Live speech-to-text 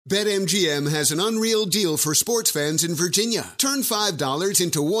BetMGM has an unreal deal for sports fans in Virginia. Turn $5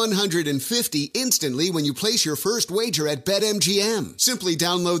 into $150 instantly when you place your first wager at BetMGM. Simply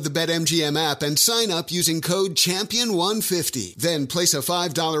download the BetMGM app and sign up using code Champion150. Then place a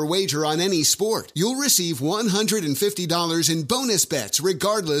 $5 wager on any sport. You'll receive $150 in bonus bets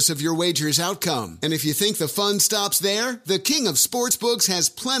regardless of your wager's outcome. And if you think the fun stops there, the King of Sportsbooks has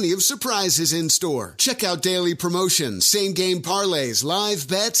plenty of surprises in store. Check out daily promotions, same-game parlays, live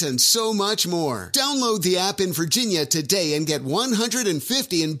bets, and so much more. Download the app in Virginia today and get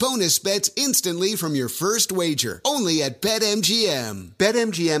 $150 in bonus bets instantly from your first wager. Only at BetMGM.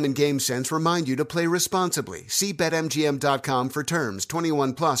 BetMGM and GameSense remind you to play responsibly. See BetMGM.com for terms.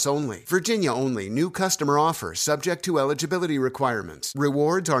 21 plus only. Virginia only. New customer offer. Subject to eligibility requirements.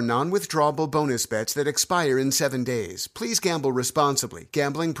 Rewards are non-withdrawable bonus bets that expire in 7 days. Please gamble responsibly.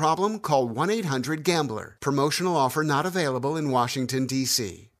 Gambling problem? Call 1-800-GAMBLER. Promotional offer not available in Washington,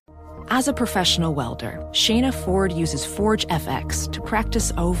 D.C. As a professional welder, Shayna Ford uses Forge FX to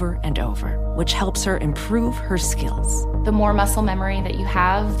practice over and over, which helps her improve her skills. The more muscle memory that you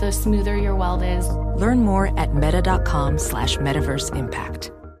have, the smoother your weld is. Learn more at meta.com/metaverse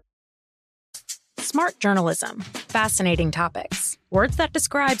impact. Smart journalism. Fascinating topics. Words that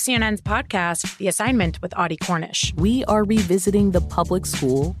describe CNN's podcast, The Assignment with Audie Cornish. We are revisiting the public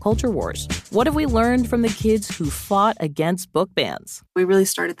school culture wars. What have we learned from the kids who fought against book bans? We really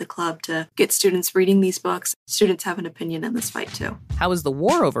started the club to get students reading these books. Students have an opinion in this fight, too. How has the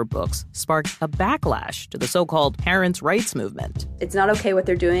war over books sparked a backlash to the so-called parents' rights movement? It's not okay what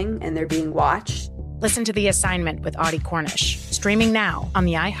they're doing, and they're being watched. Listen to The Assignment with Audie Cornish, streaming now on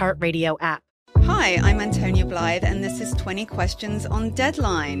the iHeartRadio app. Hi, I'm Antonia Blythe, and this is 20 Questions on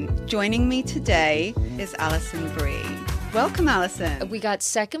Deadline. Joining me today is Alison Brie. Welcome, Alison. We got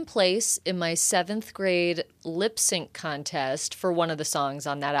second place in my 7th grade lip sync contest for one of the songs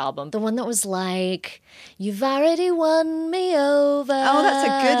on that album. The one that was like, "You've already won me over." Oh, that's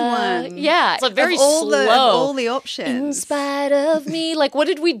a good one. Yeah. It's a very slow. Of all the options. In spite of me. Like, what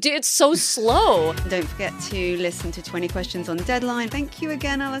did we do? It's so slow. Don't forget to listen to 20 Questions on Deadline. Thank you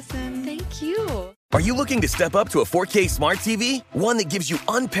again, Alison. Thank you. Are you looking to step up to a 4K smart TV? One that gives you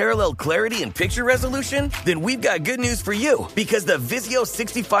unparalleled clarity and picture resolution? Then we've got good news for you, because the Vizio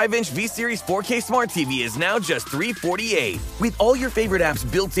 65-inch V-Series 4K smart TV is now just $348. With all your favorite apps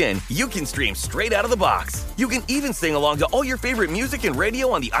built in, you can stream straight out of the box. You can even sing along to all your favorite music and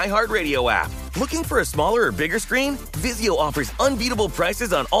radio on the iHeartRadio app. Looking for a smaller or bigger screen? Vizio offers unbeatable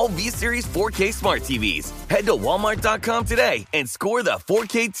prices on all V-Series 4K smart TVs. Head to Walmart.com today and score the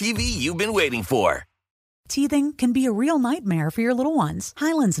 4K TV you've been waiting for. Teething can be a real nightmare for your little ones.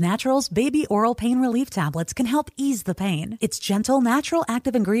 Hyland's Naturals Baby Oral Pain Relief Tablets can help ease the pain. Its gentle, natural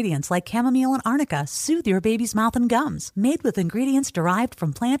active ingredients like chamomile and arnica soothe your baby's mouth and gums. Made with ingredients derived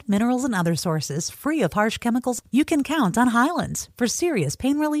from plant, minerals, and other sources, free of harsh chemicals, you can count on Hyland's for serious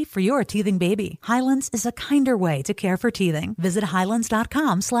pain relief for your teething baby. Hyland's is a kinder way to care for teething. Visit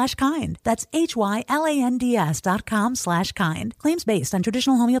Hylands.com/kind. That's HYLANDS.com/kind. Claims based on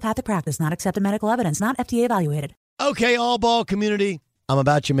traditional homeopathic practice, not accepted medical evidence, not FDA evaluated. Okay, all ball community, I'm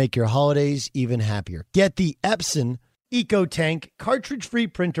about to make your holidays even happier. Get the Epson EcoTank cartridge-free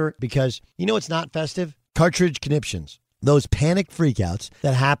printer, because you know it's not festive? Cartridge conniptions. Those panic freakouts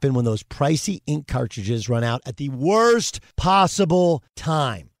that happen when those pricey ink cartridges run out at the worst possible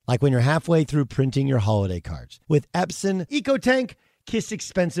time. Like when you're halfway through printing your holiday cards. With Epson EcoTank, kiss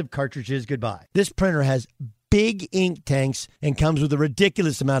expensive cartridges goodbye. This printer has big ink tanks and comes with a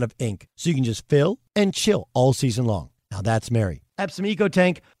ridiculous amount of ink, so you can just fill and chill all season long. Now that's merry. Epson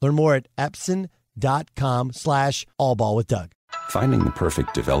EcoTank. Learn more at epson.com/allballwithdoug. Finding the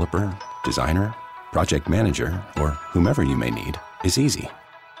perfect developer, designer, project manager, or whomever you may need is easy.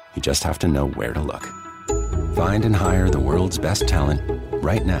 You just have to know where to look. Find and hire the world's best talent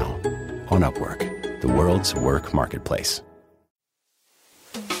right now on Upwork, the world's work marketplace.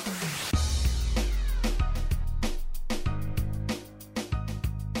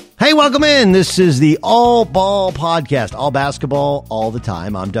 Hey, welcome in. This is the All Ball Podcast. All basketball, all the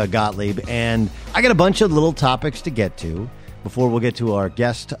time. I'm Doug Gottlieb, and I got a bunch of little topics to get to before we'll get to our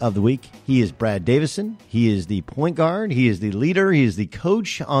guest of the week. He is Brad Davison. He is the point guard. He is the leader. He is the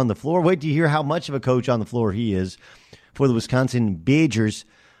coach on the floor. Wait to hear how much of a coach on the floor he is for the Wisconsin Badgers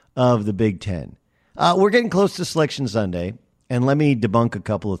of the Big Ten. We're getting close to Selection Sunday, and let me debunk a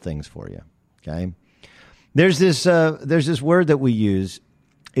couple of things for you. Okay, there's this word that we use.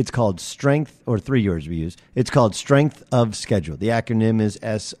 It's called strength, or 3 words we use. It's called strength of schedule. The acronym is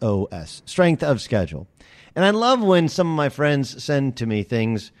SOS, strength of schedule. And I love when some of my friends send to me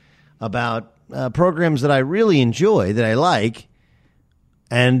things about programs that I really enjoy, that I like,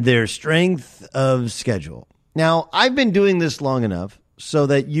 and their strength of schedule. Now, I've been doing this long enough so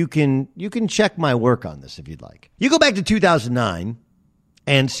that you can check my work on this if you'd like. You go back to 2009,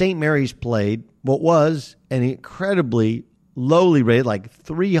 and St. Mary's played what was an incredibly lowly rate, like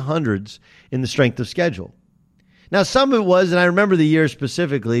 300s in the strength of schedule. Now, some of it was, and I remember the year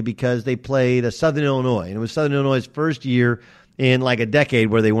specifically because they played a Southern Illinois, and it was Southern Illinois' first year in like a decade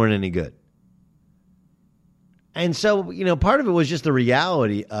where they weren't any good. And so, part of it was just the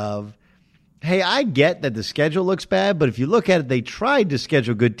reality of, hey, I get that the schedule looks bad, but if you look at it, they tried to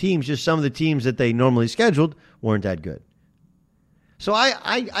schedule good teams, just some of the teams that they normally scheduled weren't that good. So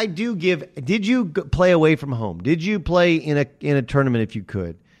I do give, did you play away from home? Did you play in a tournament if you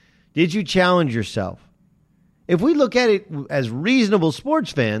could? Did you challenge yourself? If we look at it as reasonable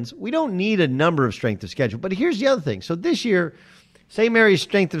sports fans, we don't need a number of strength of schedule. But here's the other thing. So this year, St. Mary's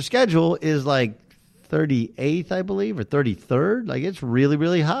strength of schedule is like 38th, I believe, or 33rd. Like, it's really,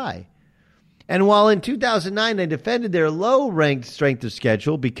 really high. And while in 2009 they defended their low-ranked strength of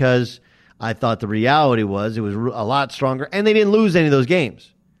schedule because I thought the reality was it was a lot stronger, and they didn't lose any of those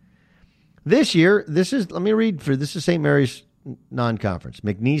games. This year, this is St. Mary's non-conference.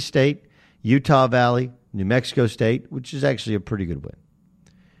 McNeese State, Utah Valley, New Mexico State, which is actually a pretty good win.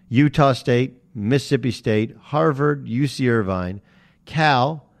 Utah State, Mississippi State, Harvard, UC Irvine,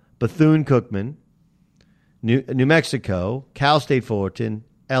 Cal, Bethune-Cookman, New Mexico, Cal State Fullerton,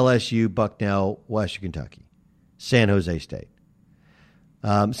 LSU, Bucknell, Western Kentucky, San Jose State.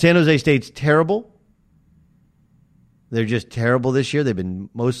 San Jose State's terrible. They're just terrible this year. They've been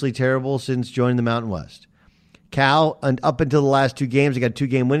mostly terrible since joining the Mountain West. Cal, and up until the last two games, they got a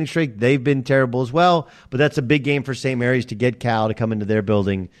 2-game winning streak. They've been terrible as well, but that's a big game for St. Mary's to get Cal to come into their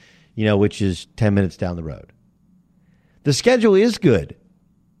building, which is 10 minutes down the road. The schedule is good.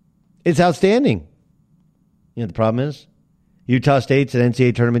 It's outstanding. The problem is Utah State's an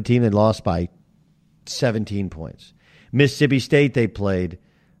NCAA tournament team that lost by 17 points. Mississippi State, they played.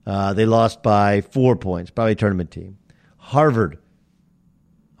 They lost by 4 points, probably a tournament team. Harvard,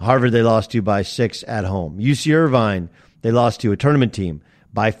 they lost to by 6 at home. UC Irvine, they lost to a tournament team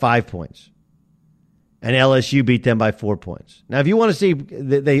by 5 points. And LSU beat them by 4 points. Now, if you want to see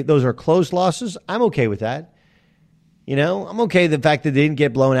those are close losses, I'm okay with that. I'm okay with the fact that they didn't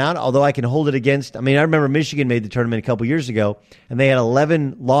get blown out, although I can hold it against. I remember Michigan made the tournament a couple years ago, and they had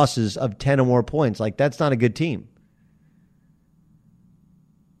 11 losses of 10 or more points. Like, that's not a good team.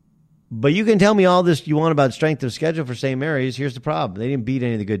 But you can tell me all this you want about strength of schedule for St. Mary's. Here's the problem. They didn't beat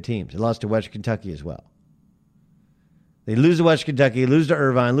any of the good teams. They lost to Western Kentucky as well. They lose to Western Kentucky, lose to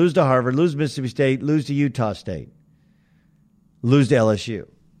Irvine, lose to Harvard, lose to Mississippi State, lose to Utah State, lose to LSU.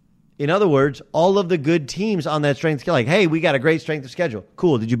 In other words, all of the good teams on that strength schedule, like, hey, we got a great strength of schedule.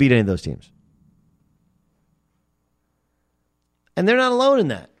 Cool. Did you beat any of those teams? And they're not alone in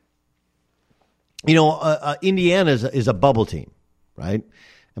that. Indiana is a bubble team, right?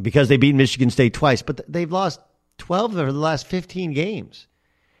 And because they beat Michigan State twice, but they've lost 12 of the last 15 games.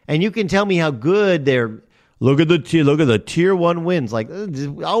 And you can tell me how good they're. Look at the tier 1 wins. Like,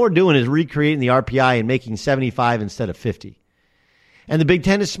 all we're doing is recreating the RPI and making 75 instead of 50. And the Big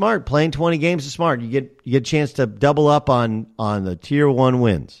Ten is smart. Playing 20 games is smart. You get a chance to double up on the tier 1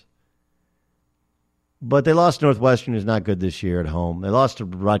 wins. But they lost to Northwestern, who's not good this year at home. They lost to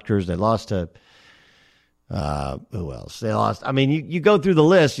Rutgers. They lost to who else? They lost. You go through the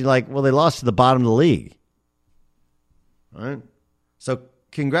list. You're like, well, they lost to the bottom of the league. All right. So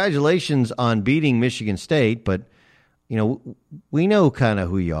congratulations on beating Michigan State, but we know kind of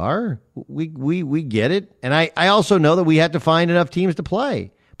who you are. We get it. And I also know that we have to find enough teams to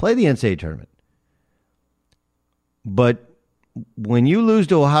play the NCAA tournament. But when you lose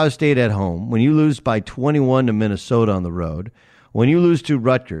to Ohio State at home, when you lose by 21 to Minnesota on the road, when you lose to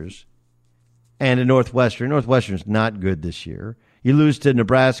Rutgers and to Northwestern's not good this year. You lose to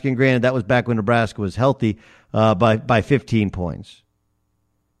Nebraska, and granted, that was back when Nebraska was healthy, by 15 points.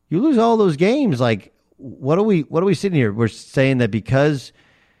 You lose all those games. Like, what are we sitting here? We're saying that because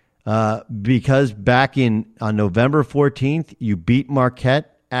back on November 14th, you beat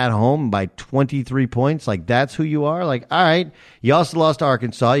Marquette at home by 23 points. Like, that's who you are. Like, all right. You also lost to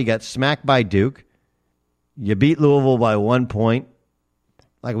Arkansas. You got smacked by Duke. You beat Louisville by 1 point.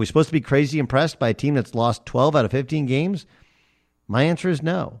 Like, are we supposed to be crazy impressed by a team that's lost 12 out of 15 games? My answer is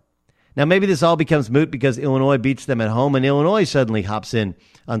no. Now, maybe this all becomes moot because Illinois beats them at home and Illinois suddenly hops in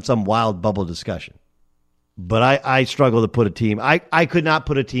on some wild bubble discussion. But I struggle to put a team. I could not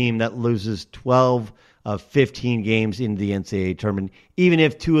put a team that loses 12 of 15 games in the NCAA tournament, even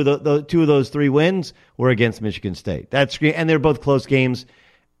if two of those 3 wins were against Michigan State. And they're both close games,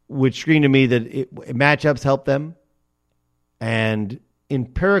 which scream to me that matchups help them. And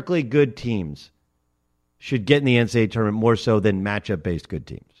empirically good teams should get in the NCAA tournament more so than matchup-based good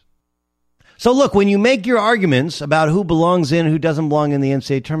teams. So look, when you make your arguments about who belongs in, who doesn't belong in the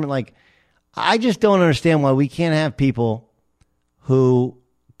NCAA tournament, like, I just don't understand why we can't have people who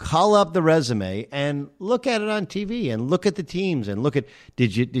call up the resume and look at it on TV and look at the teams and look at,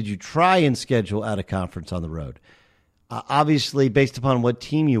 did you try and schedule out of conference on the road? Obviously, based upon what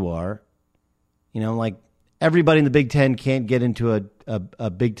team you are, like everybody in the Big Ten can't get into a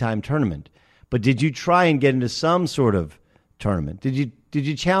big-time tournament. But did you try and get into some sort of tournament? Did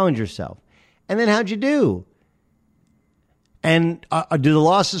you challenge yourself? And then how'd you do? And do the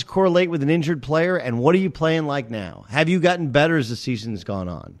losses correlate with an injured player? And what are you playing like now? Have you gotten better as the season's gone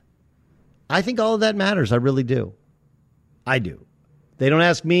on? I think all of that matters. I really do. I do. They don't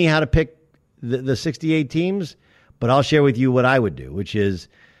ask me how to pick the 68 teams, but I'll share with you what I would do, which is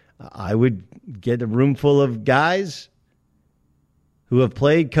I would get a room full of guys who have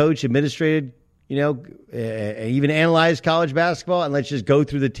played, coached, administrated, even analyzed college basketball, and let's just go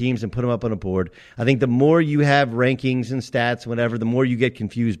through the teams and put them up on a board. I think the more you have rankings and stats, whatever, the more you get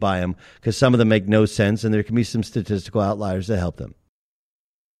confused by them because some of them make no sense, and there can be some statistical outliers that help them.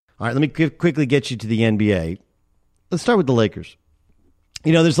 All right, let me quickly get you to the NBA. Let's start with the Lakers.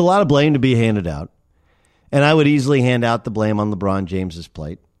 There's a lot of blame to be handed out, and I would easily hand out the blame on LeBron James's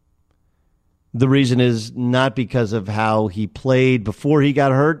plate. The reason is not because of how he played before he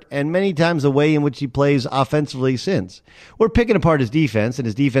got hurt, and many times the way in which he plays offensively since. We're picking apart his defense, and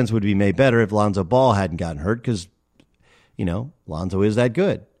his defense would be made better if Lonzo Ball hadn't gotten hurt because, Lonzo is that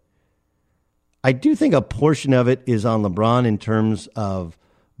good. I do think a portion of it is on LeBron in terms of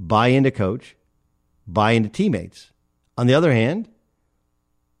buy into coach, buy into teammates. On the other hand,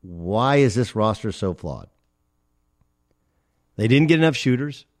 why is this roster so flawed? They didn't get enough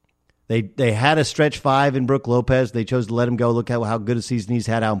shooters. They had a stretch five in Brook Lopez. They chose to let him go. Look at how good a season he's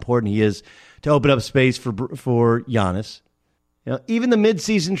had, how important he is to open up space for Giannis. Even the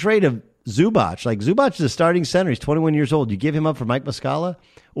midseason trade of Zubac. Like, Zubac is a starting center. He's 21 years old. You give him up for Mike Muscala?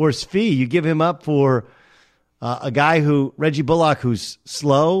 Or Svi, you give him up for a guy Reggie Bullock, who's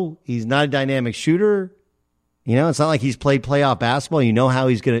slow. He's not a dynamic shooter. It's not like he's played playoff basketball. You know how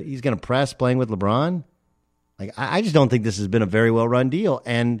he's gonna press playing with LeBron. Like, I just don't think this has been a very well-run deal.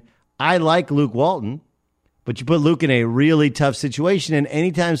 And I like Luke Walton, but you put Luke in a really tough situation, and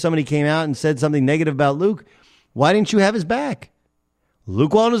anytime somebody came out and said something negative about Luke, why didn't you have his back?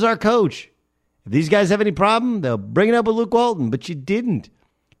 Luke Walton is our coach. If these guys have any problem, they'll bring it up with Luke Walton, but you didn't.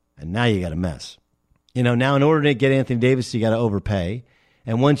 And now you got a mess. Now in order to get Anthony Davis, you got to overpay.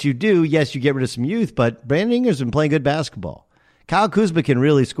 And once you do, yes, you get rid of some youth, but Brandon Ingram's been playing good basketball. Kyle Kuzma can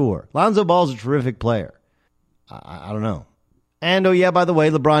really score. Lonzo Ball's a terrific player. I don't know. And, oh, yeah, by the way,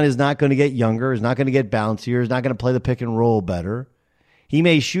 LeBron is not going to get younger, is not going to get bouncier, is not going to play the pick and roll better. He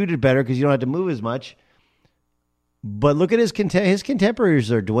may shoot it better because you don't have to move as much. But look at his contemporaries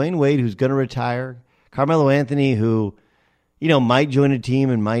there. Dwayne Wade, who's going to retire. Carmelo Anthony, who, might join a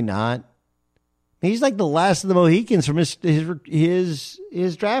team and might not. He's like the last of the Mohicans from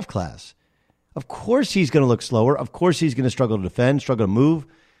his draft class. Of course he's going to look slower. Of course he's going to struggle to defend, struggle to move.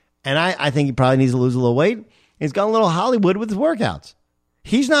 And I think he probably needs to lose a little weight. He's gone a little Hollywood with his workouts.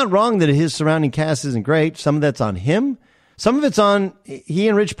 He's not wrong that his surrounding cast isn't great. Some of that's on him. Some of it's on he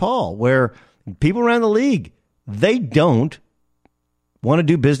and Rich Paul, where people around the league, they don't want to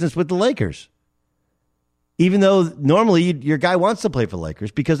do business with the Lakers. Even though normally your guy wants to play for the Lakers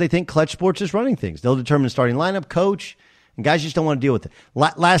because they think Clutch Sports is running things. They'll determine the starting lineup, coach, and guys just don't want to deal with it.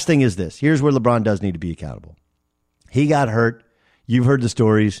 Last thing is this. Here's where LeBron does need to be accountable. He got hurt. You've heard the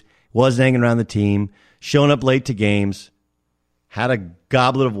stories. Wasn't hanging around the team. Showing up late to games, had a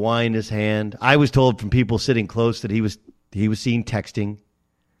goblet of wine in his hand. I was told from people sitting close that he was seen texting.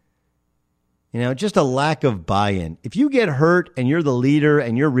 Just a lack of buy-in. If you get hurt and you're the leader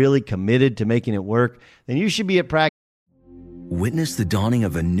and you're really committed to making it work, then you should be at practice. Witness the dawning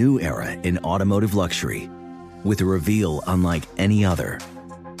of a new era in automotive luxury with a reveal unlike any other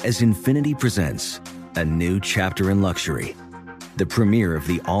as Infiniti presents a new chapter in luxury. The premiere of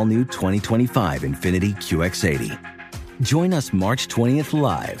the all-new 2025 Infiniti QX80. Join us March 20th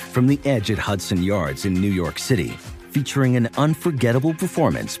live from the Edge at Hudson Yards in New York City, featuring an unforgettable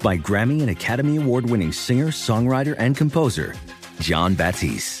performance by Grammy and Academy Award-winning singer, songwriter, and composer, Jon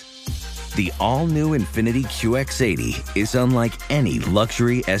Batiste. The all-new Infiniti QX80 is unlike any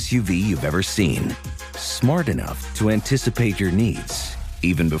luxury SUV you've ever seen. Smart enough to anticipate your needs,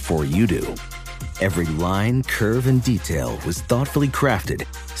 even before you do. Every line, curve, and detail was thoughtfully crafted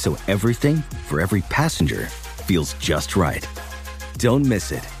so everything for every passenger feels just right. Don't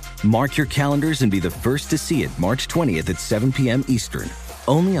miss it. Mark your calendars and be the first to see it March 20th at 7 p.m. Eastern,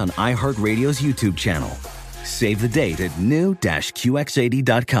 only on iHeartRadio's YouTube channel. Save the date at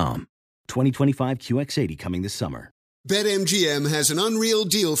new-QX80.com. 2025 QX80 coming this summer. BetMGM has an unreal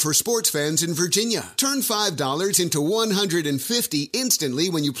deal for sports fans in Virginia. Turn $5 into $150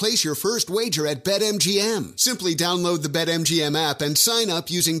 instantly when you place your first wager at BetMGM. Simply download the BetMGM app and sign up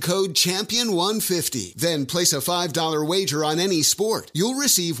using code CHAMPION150. Then place a $5 wager on any sport. You'll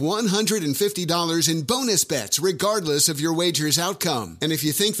receive $150 in bonus bets regardless of your wager's outcome. And if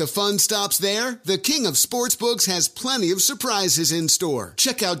you think the fun stops there, the King of Sportsbooks has plenty of surprises in store.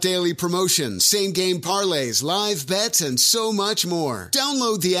 Check out daily promotions, same-game parlays, live bets, and so much more.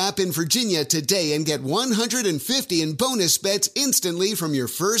 Download the app in Virginia today and get $150 in bonus bets instantly from your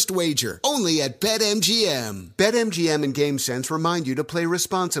first wager. Only at BetMGM. BetMGM and GameSense remind you to play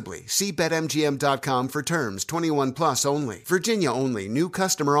responsibly. See BetMGM.com for terms. 21 plus only. Virginia only. New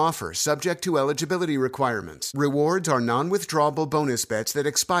customer offer. Subject to eligibility requirements. Rewards are non-withdrawable bonus bets that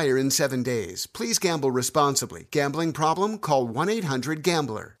expire in 7 days. Please gamble responsibly. Gambling problem? Call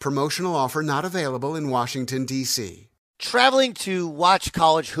 1-800-GAMBLER. Promotional offer not available in Washington, D.C. Traveling to watch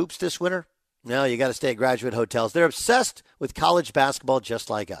college hoops this winter? No, you got to stay at Graduate Hotels. They're obsessed with college basketball just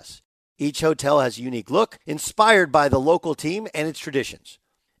like us. Each hotel has a unique look, inspired by the local team and its traditions.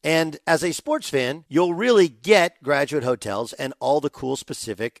 And as a sports fan, you'll really get Graduate Hotels and all the cool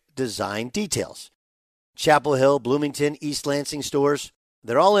specific design details. Chapel Hill, Bloomington, East Lansing stores,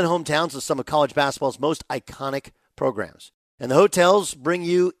 they're all in hometowns of some of college basketball's most iconic programs. And the hotels bring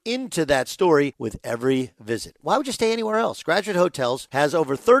you into that story with every visit. Why would you stay anywhere else? Graduate Hotels has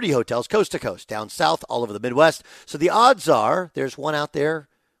over 30 hotels coast to coast, down south, all over the Midwest. So the odds are there's one out there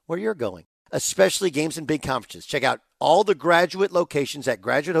where you're going, especially games and big conferences. Check out all the Graduate locations at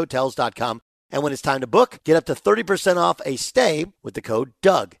graduatehotels.com. And when it's time to book, get up to 30% off a stay with the code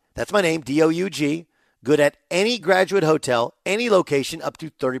DOUG. That's my name, D-O-U-G. Good at any Graduate Hotel, any location, up to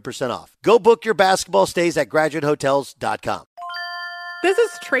 30% off. Go book your basketball stays at graduatehotels.com. This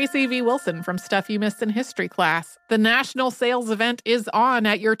is Tracy V. Wilson from Stuff You Missed in History class. The national sales event is on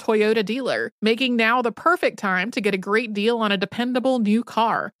at your Toyota dealer, making now the perfect time to get a great deal on a dependable new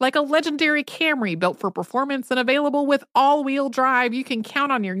car. Like a legendary Camry built for performance and available with all-wheel drive, you can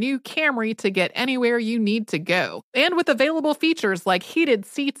count on your new Camry to get anywhere you need to go. And with available features like heated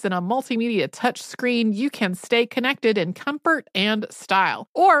seats and a multimedia touchscreen, you can stay connected in comfort and style.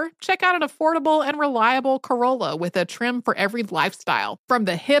 Or check out an affordable and reliable Corolla with a trim for every lifestyle. From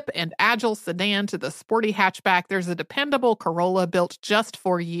the hip and agile sedan to the sporty hatchback, there's a dependable Corolla built just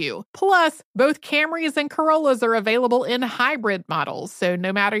for you. Plus, both Camrys and Corollas are available in hybrid models, so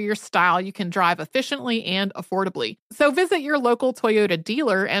no matter your style, you can drive efficiently and affordably. So visit your local Toyota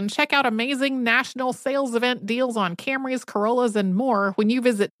dealer and check out amazing national sales event deals on Camrys, Corollas, and more when you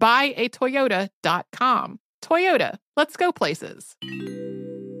visit buyatoyota.com. Toyota, let's go places.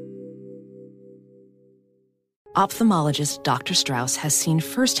 Ophthalmologist Dr. Strauss has seen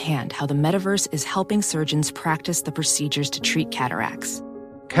firsthand how the metaverse is helping surgeons practice the procedures to treat cataracts.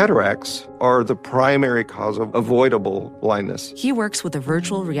 Cataracts are the primary cause of avoidable blindness. He works with a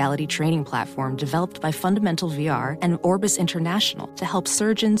virtual reality training platform developed by Fundamental VR and Orbis International to help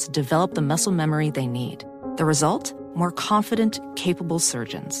surgeons develop the muscle memory they need. The result? More confident, capable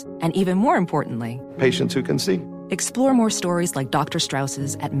surgeons. And even more importantly, patients who can see. Explore more stories like Dr.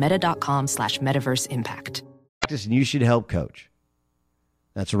 Strauss's at meta.com/metaverseimpact. And you should help coach.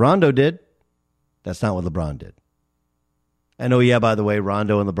 That's what Rondo did. That's not what LeBron did. And oh yeah, by the way,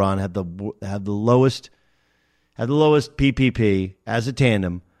 Rondo and LeBron had the lowest PPP as a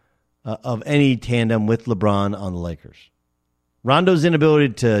tandem of any tandem with LeBron on the Lakers. Rondo's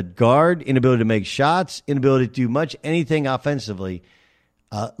inability to guard, inability to make shots, inability to do much anything offensively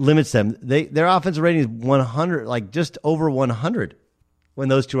limits them. Their offensive rating is 100, like just over 100. When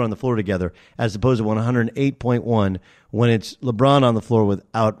those two are on the floor together, as opposed to 108.1 when it's LeBron on the floor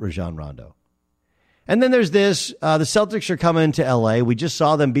without Rajon Rondo. And then there's this. The Celtics are coming to L.A. We just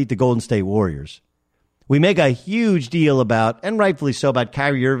saw them beat the Golden State Warriors. We make a huge deal about, and rightfully so, about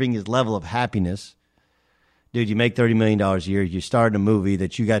Kyrie Irving, his level of happiness. Dude, you make $30 million a year. You starred in a movie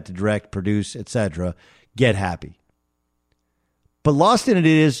that you got to direct, produce, etc. Get happy. But lost in it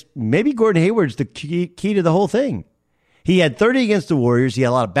is maybe Gordon Hayward's the key to the whole thing. He had 30 against the Warriors. He had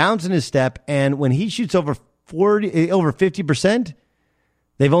a lot of bounce in his step. And when he shoots over 50%,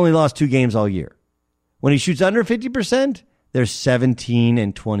 they've only lost 2 games all year. When he shoots under 50%, they're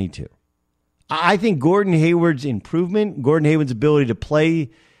 17-22. I think Gordon Hayward's improvement, Gordon Hayward's ability to play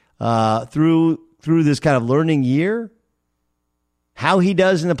through this kind of learning year, how he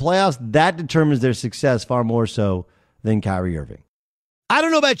does in the playoffs, that determines their success far more so than Kyrie Irving. I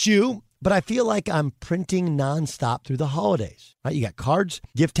don't know about you, but I feel like I'm printing nonstop through the holidays. Right? You got cards,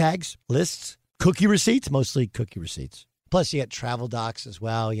 gift tags, lists, cookie receipts, mostly cookie receipts. Plus, you got travel docs as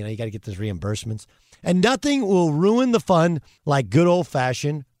well. You got to get those reimbursements. And nothing will ruin the fun like good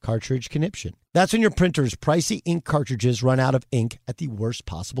old-fashioned cartridge conniption. That's when your printer's pricey ink cartridges run out of ink at the worst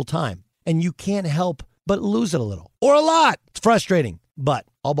possible time. And you can't help but lose it a little. Or a lot. It's frustrating. But,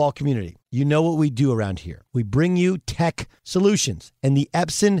 All Ball community, you know what we do around here. We bring you tech solutions. And the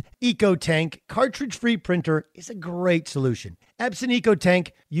Epson EcoTank cartridge-free printer is a great solution. Epson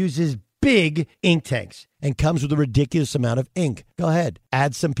EcoTank uses big ink tanks and comes with a ridiculous amount of ink. Go ahead,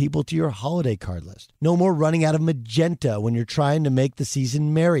 add some people to your holiday card list. No more running out of magenta when you're trying to make the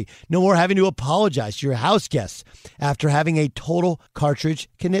season merry. No more having to apologize to your house guests after having a total cartridge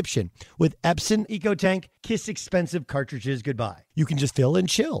conniption. With Epson EcoTank, kiss expensive cartridges goodbye. You can just fill and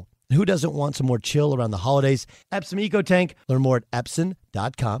chill. Who doesn't want some more chill around the holidays? Epson EcoTank. Learn more at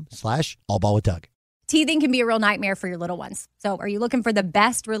epson.com/allballwithdug. Teething can be a real nightmare for your little ones. So are you looking for the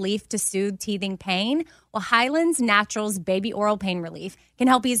best relief to soothe teething pain? Well, Highlands Naturals Baby Oral Pain Relief can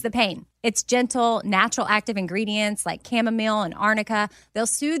help ease the pain. It's gentle, natural active ingredients like chamomile and arnica. They'll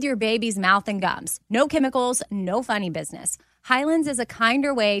soothe your baby's mouth and gums. No chemicals, no funny business. Highlands is a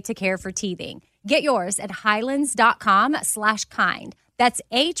kinder way to care for teething. Get yours at highlands.com/kind. That's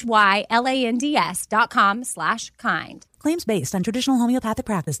HYLANDS.com/kind. Claims based on traditional homeopathic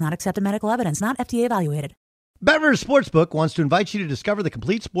practice, not accepted medical evidence, not FDA evaluated. BetRivers Sportsbook wants to invite you to discover the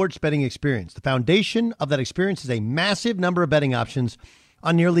complete sports betting experience. The foundation of that experience is a massive number of betting options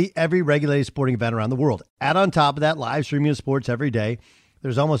on nearly every regulated sporting event around the world. Add on top of that live streaming of sports every day.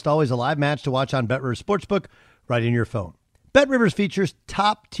 There's almost always a live match to watch on BetRivers Sportsbook right in your phone. BetRivers features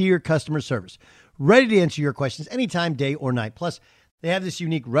top-tier customer service, ready to answer your questions anytime, day or night. Plus, they have this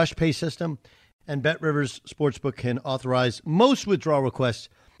unique rush pay system, and BetRivers Sportsbook can authorize most withdrawal requests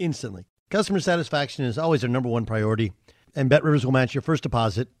instantly. Customer satisfaction is always their number one priority, and BetRivers will match your first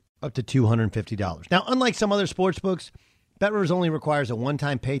deposit up to $250. Now, unlike some other sportsbooks, BetRivers only requires a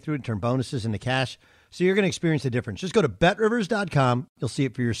one-time pay-through to turn bonuses into cash, so you're going to experience the difference. Just go to BetRivers.com. You'll see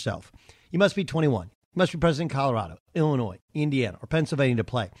it for yourself. You must be 21. You must be present in Colorado, Illinois, Indiana, or Pennsylvania to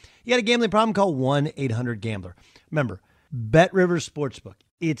play. You got a gambling problem? Call 1-800-GAMBLER. Remember, BetRivers Sportsbook.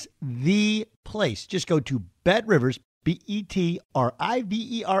 It's the place. Just go to BetRivers,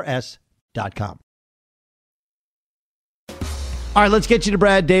 BetRivers.com. All right, let's get you to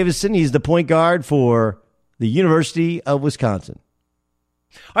Brad Davison. He's the point guard for the University of Wisconsin.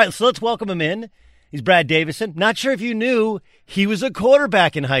 All right, so let's welcome him in. He's Brad Davison. Not sure if you knew he was a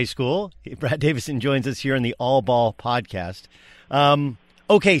quarterback in high school. Brad Davison joins us here on the All Ball podcast.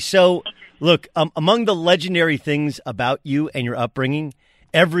 Okay, so look, among the legendary things about you and your upbringing,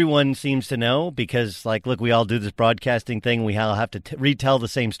 everyone seems to know because, look, we all do this broadcasting thing. We all have to retell the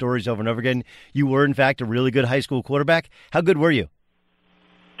same stories over and over again. You were, in fact, a really good high school quarterback. How good were you?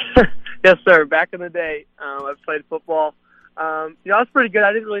 Yes, sir. Back in the day, I played football. I was pretty good.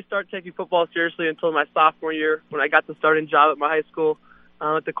 I didn't really start taking football seriously until my sophomore year when I got the starting job at my high school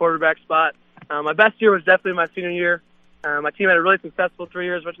at the quarterback spot. My best year was definitely my senior year. My team had a really successful 3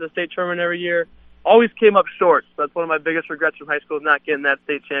 years, went to the state tournament every year. Always came up short. So that's one of my biggest regrets from high school, is not getting that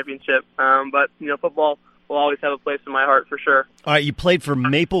state championship. But football will always have a place in my heart for sure. All right, you played for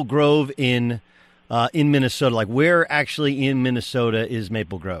Maple Grove in Minnesota. Where actually in Minnesota is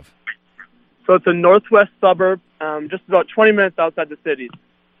Maple Grove? So it's a northwest suburb, just about 20 minutes outside the city.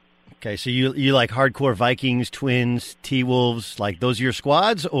 Okay, so you like hardcore Vikings, Twins, T-Wolves, those are your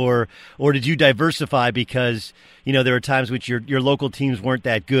squads, or did you diversify because, there were times which your local teams weren't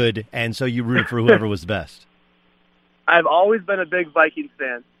that good, and so you rooted for whoever was the best? I've always been a big Vikings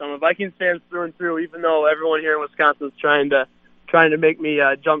fan. So I'm a Vikings fan through and through, even though everyone here in Wisconsin is trying to make me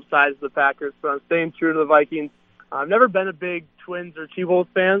jump sides to the Packers. So I'm staying true to the Vikings. I've never been a big Twins or T-Wolves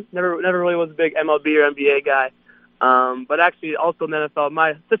fan. Never really was a big MLB or NBA guy. But actually, also in the NFL,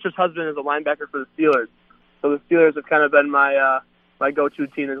 my sister's husband is a linebacker for the Steelers. So the Steelers have kind of been my go-to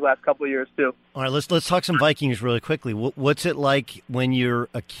team in the last couple of years, too. All right, let's talk some Vikings really quickly. What's it like when you're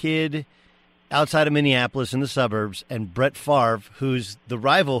a kid outside of Minneapolis in the suburbs and Brett Favre, who's the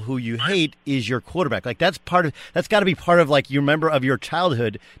rival who you hate, is your quarterback? That's got to be part of, you remember, of your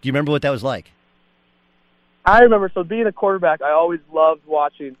childhood. Do you remember what that was like? I remember. So being a quarterback, I always loved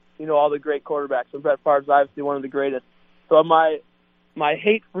watching all the great quarterbacks, and Brett Favre's obviously one of the greatest. So my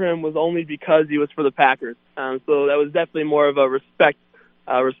hate for him was only because he was for the Packers. So that was definitely more of a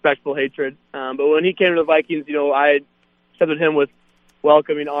respectful hatred. But when he came to the Vikings, I accepted him with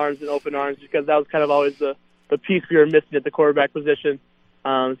welcoming arms and open arms because that was kind of always the piece we were missing at the quarterback position.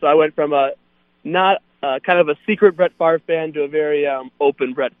 So I went from a not kind of a secret Brett Favre fan to a very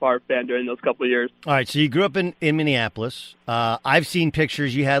open Brett Favre fan during those couple of years. All right, so you grew up in Minneapolis. I've seen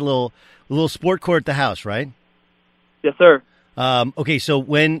pictures. You had a little sport court at the house, right? Yes, sir. Okay, so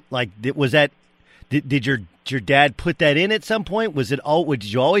when was that? Did your dad put that in at some point? Did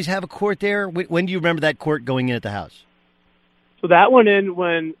you always have a court there? When do you remember that court going in at the house? So that went in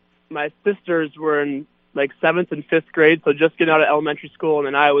when my sisters were in like 7th and 5th grade, so just getting out of elementary school, and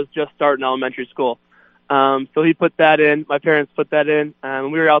then I was just starting elementary school. So he put that in. My parents put that in.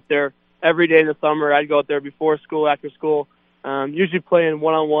 We were out there every day in the summer. I'd go out there before school, after school, usually playing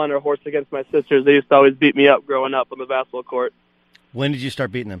one-on-one or horse against my sisters. They used to always beat me up growing up on the basketball court. When did you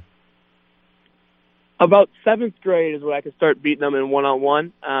start beating them? About 7th grade is when I could start beating them in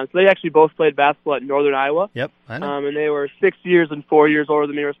one-on-one. So they actually both played basketball at Northern Iowa. Yep, I know. And they were 6 years and 4 years older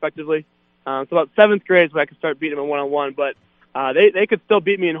than me, respectively. So about 7th grade is when I could start beating them in one-on-one. But they could still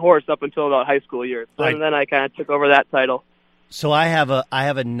beat me in horse up until about high school years. So Right. then I kind of took over that title. So I have a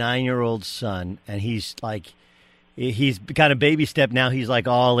 9-year-old son, and he's kind of baby step now. He's like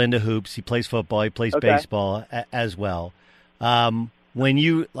all into hoops. He plays football. He plays baseball as well. When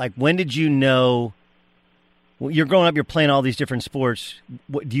did you know? You're growing up, you're playing all these different sports.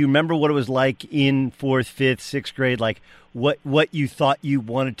 Do you remember what it was like in 4th, 5th, 6th grade? Like what you thought you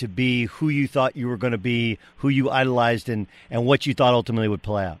wanted to be, who you thought you were going to be, who you idolized, and what you thought ultimately would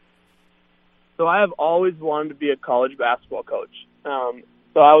play out? So I have always wanted to be a college basketball coach.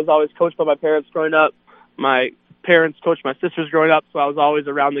 So I was always coached by my parents growing up. My parents coached my sisters growing up, so I was always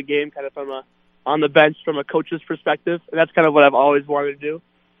around the game, kind of on the bench from a coach's perspective. And that's kind of what I've always wanted to do.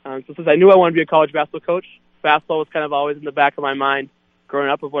 So since I knew I wanted to be a college basketball coach, basketball was kind of always in the back of my mind growing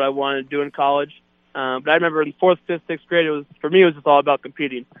up of what I wanted to do in college. But I remember in 4th, 5th, 6th grade, it was just all about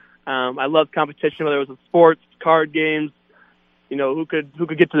competing. I loved competition, whether it was sports, card games, who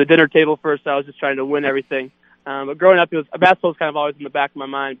could get to the dinner table first. I was just trying to win everything. But growing up, basketball was kind of always in the back of my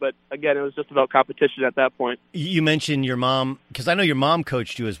mind. But again, it was just about competition at that point. You mentioned your mom, because I know your mom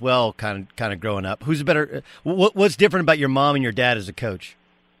coached you as well, kind of growing up. Who's a better? What's different about your mom and your dad as a coach?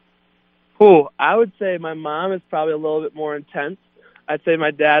 I would say my mom is probably a little bit more intense. I'd say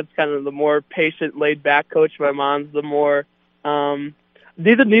my dad's kind of the more patient, laid-back coach. My mom's the more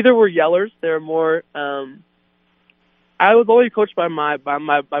neither were yellers. They're more. I was only coached by my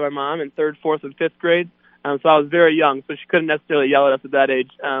mom in 3rd, 4th, and 5th grade, so I was very young, so she couldn't necessarily yell at us at that age.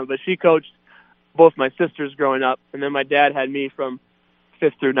 But she coached both my sisters growing up, and then my dad had me from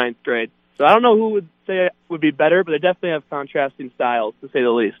 5th through 9th grade. So I don't know who would say it would be better, but they definitely have contrasting styles, to say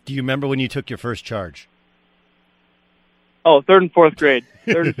the least. Do you remember when you took your first charge? Oh, 3rd and 4th grade.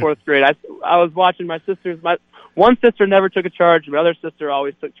 3rd and 4th grade. I was watching my sisters. My one sister never took a charge. My other sister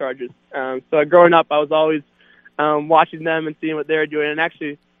always took charges. So growing up, I was always watching them and seeing what they were doing. And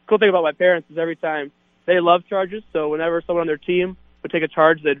actually, the cool thing about my parents is every time they love charges. So whenever someone on their team would take a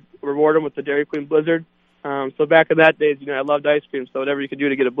charge, they'd reward them with the Dairy Queen Blizzard. So back in that days, I loved ice cream. So whatever you could do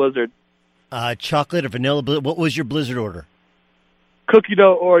to get a Blizzard. Chocolate or vanilla blizzard? What was your Blizzard order? Cookie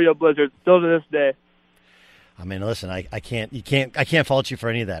dough Oreo Blizzard, still to this day. I mean, listen, I can't fault you for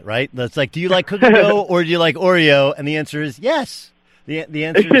any of that, right? That's like, do you like cookie dough or do you like Oreo? And the answer is yes. The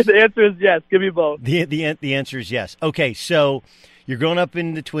answer is the answer is yes. Give me both. The answer is yes. Okay, so you're growing up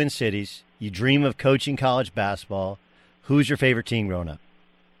in the Twin Cities. You dream of coaching college basketball. Who's your favorite team growing up?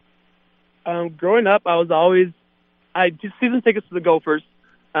 Growing up, I had season tickets to the Gophers.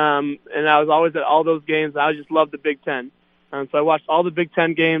 And I was always at all those games. I just loved the Big Ten. So I watched all the Big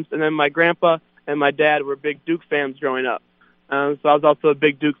Ten games, and then my grandpa and my dad were big Duke fans growing up. So I was also a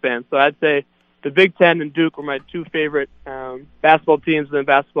big Duke fan. So I'd say the Big Ten and Duke were my two favorite basketball teams in the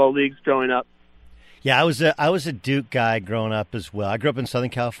basketball leagues growing up. Yeah, I was a Duke guy growing up as well. I grew up in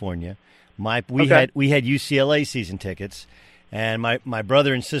Southern California. We had UCLA season tickets. And my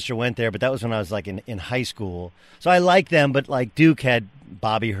brother and sister went there, but that was when I was like in high school. So I liked them, but like Duke had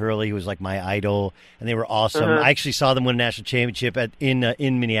Bobby Hurley, who was like my idol, and they were awesome. I actually saw them win a national championship in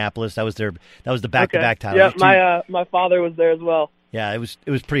Minneapolis. That was the back-to-back title. Yeah, my father was there as well. Yeah, it was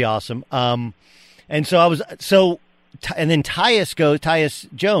pretty awesome. And so and then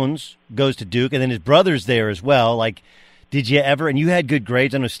Tyus Jones goes to Duke, and then his brother's there as well. Like, did you ever? And you had good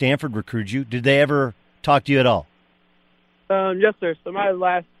grades. I know Stanford recruited you. Did they ever talk to you at all? Yes, sir. So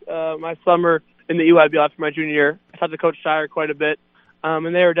my summer in the EYBL after my junior year, I talked to Coach Shire quite a bit,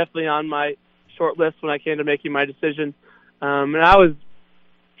 and they were definitely on my short list when I came to making my decision. And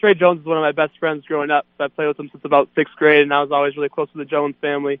Trey Jones is one of my best friends growing up. So I played with him since about 6th grade, and I was always really close to the Jones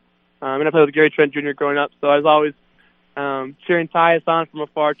family. And I played with Gary Trent Jr. growing up, so I was always cheering Tyus on from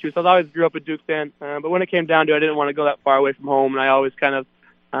afar too. So I always grew up a Duke fan. But when it came down to it, I didn't want to go that far away from home, and I always kind of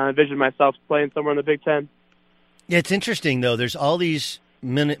envision myself playing somewhere in the Big Ten. Yeah, it's interesting, though. There's all these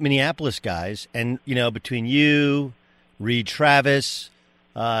Minneapolis guys, and, between you, Reed Travis,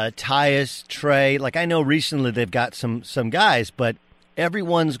 Tyus, Trey, I know recently they've got some guys, but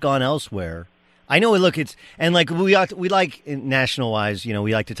everyone's gone elsewhere. I know, look, we like national-wise,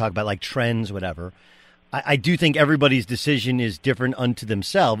 we like to talk about, trends, whatever. I do think everybody's decision is different unto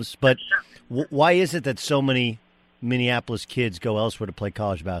themselves, but why is it that so many Minneapolis kids go elsewhere to play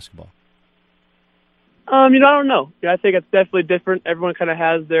college basketball? I don't know. I think it's definitely different. Everyone kind of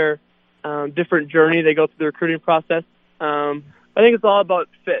has their different journey they go through the recruiting process. I think it's all about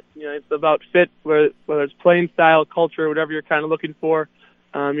fit. It's about fit, whether it's playing style, culture, whatever you're kind of looking for.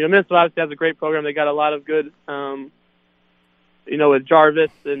 Minnesota obviously has a great program. They got a lot of good, with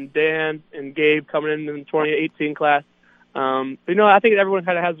Jarvis and Dan and Gabe coming in the 2018 class. I think everyone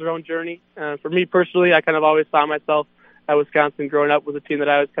kind of has their own journey. For me personally, I kind of always saw myself at Wisconsin growing up with a team that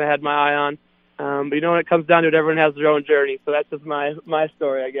I always kind of had my eye on. But when it comes down to it, everyone has their own journey. So that's just my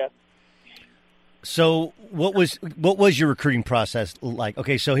story, I guess. So what was your recruiting process like?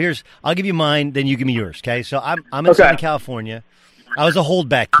 Okay, so I'll give you mine, then you give me yours. Okay, so I'm in Southern California. I was a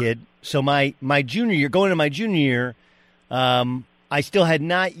holdback kid. So my junior year, going into my junior year, I still had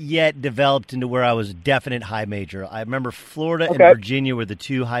not yet developed into where I was a definite high major. I remember Florida and Virginia were the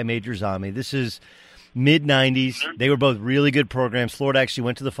two high majors on me. This is mid-'90s. They were both really good programs. Florida actually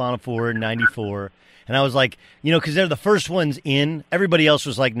went to the Final Four in '94. And I was like, because they're the first ones in. Everybody else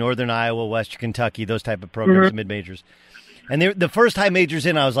was like Northern Iowa, Western Kentucky, those type of programs, mid-majors. And they're the first high majors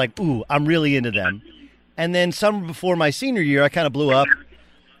in, I was like, ooh, I'm really into them. And then summer before my senior year, I kind of blew up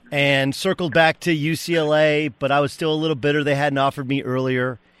and circled back to UCLA, but I was still a little bitter. They hadn't offered me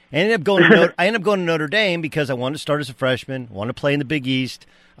earlier. I ended up going to Notre Dame because I wanted to start as a freshman, wanted to play in the Big East.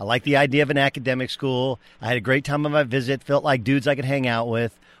 I liked the idea of an academic school. I had a great time on my visit, felt like dudes I could hang out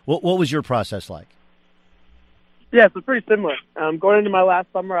with. What was your process like? Yeah, so pretty similar. Going into my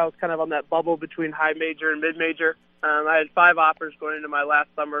last summer, I was kind of on that bubble between high major and mid-major. I had 5 offers going into my last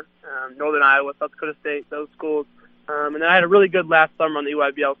summer, Northern Iowa, South Dakota State, those schools. And then I had a really good last summer on the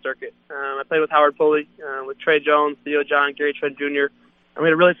EYBL circuit. I played with Howard Pulley, with Trey Jones, Theo John, Gary Trent Jr. And we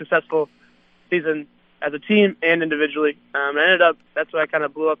had a really successful season as a team and individually. That's where I kind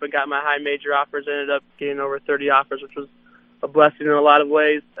of blew up and got my high major offers. I ended up getting over 30 offers, which was a blessing in a lot of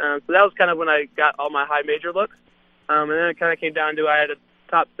ways. So that was kind of when I got all my high major looks. And then it kind of came down to I had a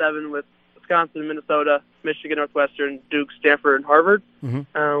top 7 with Wisconsin, Minnesota, Michigan, Northwestern, Duke, Stanford, and Harvard.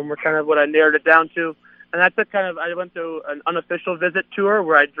 Were kind of what I narrowed it down to. And I went to an unofficial visit tour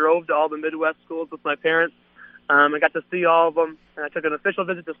where I drove to all the Midwest schools with my parents. I got to see all of them. And I took an official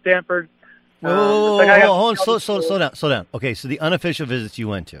visit to Stanford. Hold on, slow down. Okay, so the unofficial visits you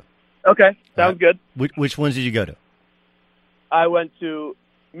went to. Okay, sounds good. Which ones did you go to? I went to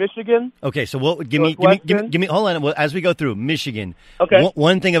Michigan. Okay, so give me. Hold on. Well, as we go through Michigan. Okay.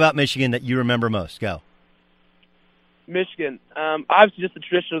 One thing about Michigan that you remember most. Go. Michigan. Obviously, just the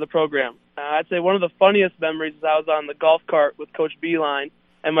tradition of the program. I'd say one of the funniest memories is I was on the golf cart with Coach Beeline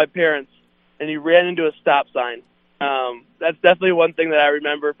and my parents, and he ran into a stop sign. That's definitely one thing that I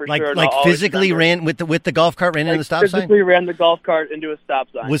remember for sure. Like physically ran with the golf cart, ran into the stop sign? Physically ran the golf cart into a stop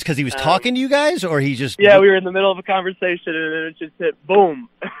sign. Was because he was talking to you guys, or he just? Yeah, we were in the middle of a conversation, and then it just hit boom.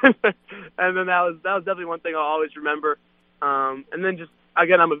 And then that was definitely one thing I'll always remember. And then just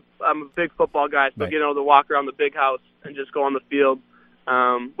again, I'm a big football guy, so getting able to walk around the big house and just go on the field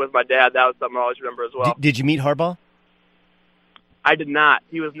with my dad, that was something I always remember as well. Did you meet Harbaugh? I did not.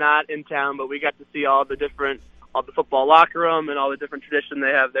 He was not in town, but we got to see all the football locker room and all the different tradition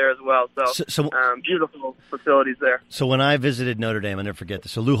they have there as well. So beautiful facilities there. So when I visited Notre Dame, I'll never forget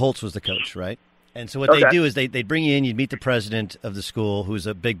this. So Lou Holtz was the coach, right? And so what they do is they'd bring you in, you'd meet the president of the school, who's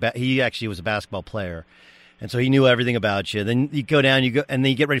he actually was a basketball player. And so he knew everything about you. Then you go down, and then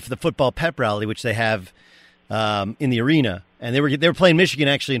you get ready for the football pep rally, which they have in the arena. And they were playing Michigan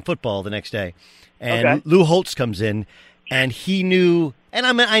actually in football the next day. And Lou Holtz comes in, and he knew, and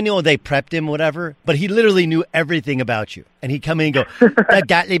I know they prepped him, whatever, but he literally knew everything about you. And he'd come in and go,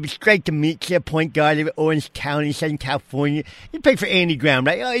 Gottlieb, it's great to meet you, point guard of Orange County, Southern California. You play for Andy Graham,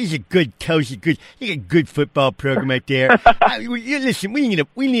 right? Oh, he's a good coach. You got a good football program right there. Listen, we need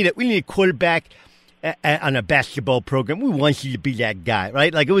a quarterback on a basketball program. We want you to be that guy,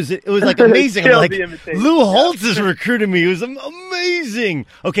 right? Like it was like amazing. I'm like, Lou Holtz is recruiting me. It was amazing.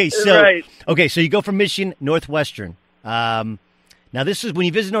 Okay, so you go from Michigan, Northwestern. Now this is when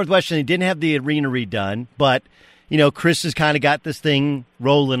you visit Northwestern. They didn't have the arena redone, but Chris has kind of got this thing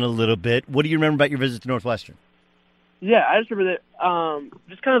rolling a little bit. What do you remember about your visit to Northwestern? Yeah, I just remember that,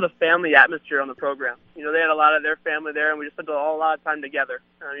 just kind of the family atmosphere on the program. You know, they had a lot of their family there, and we just spent a lot of time together.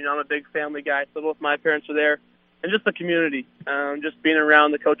 You know, I'm a big family guy, so both my parents were there. And just the community, just being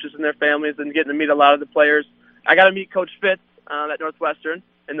around the coaches and their families and getting to meet a lot of the players. I got to meet Coach Fitz at Northwestern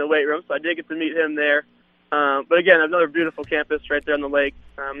in the weight room, so I did get to meet him there. But again, another beautiful campus right there on the lake.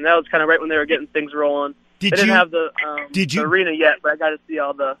 That was kind of right when they were getting things rolling. They didn't have the arena yet, but I got to see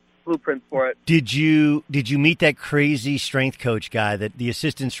all the blueprints for it. Did you meet that crazy strength coach guy, the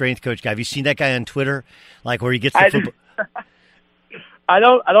assistant strength coach guy? Have you seen that guy on Twitter, like where he gets the football? I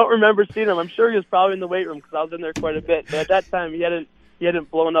don't remember seeing him. I'm sure he was probably in the weight room because I was in there quite a bit. But at that time, he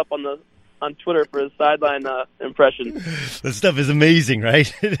hadn't blown up on Twitter for his sideline impression. That stuff is amazing,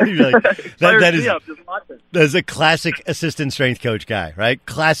 right? Like, that's a classic assistant strength coach guy, right?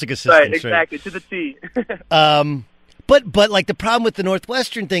 Classic assistant. Right, exactly, to the T. But like the problem with the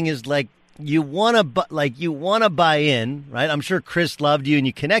Northwestern thing is like you want to buy in, right? I'm sure Chris loved you and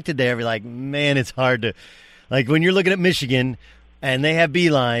you connected there. You're like, man, it's hard to, like when you're looking at Michigan and they have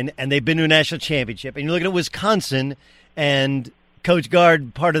Beeline and they've been to a national championship, and you're looking at Wisconsin and Coach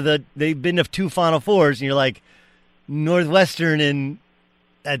Gard, they've been to 2 Final Fours, and you're like Northwestern, and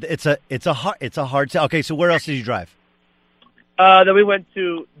it's a hard sell. Okay, so where else did you drive? Then we went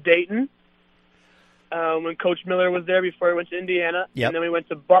to Dayton when Coach Miller was there before he went to Indiana. Yep. And then we went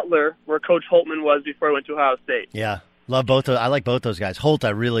to Butler where Coach Holtman was before he went to Ohio State. Yeah. Love both. I like both those guys. Holt, I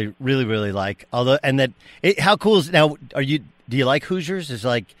really, really, really like. Although, how cool is now? Do you like Hoosiers? It's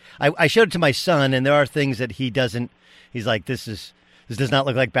like I showed it to my son, and there are things that he doesn't. He's like, this does not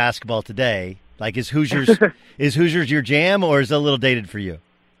look like basketball today. Like, is Hoosiers your jam, or is it a little dated for you?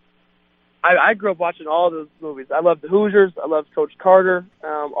 I grew up watching all those movies. I loved the Hoosiers. I loved Coach Carter.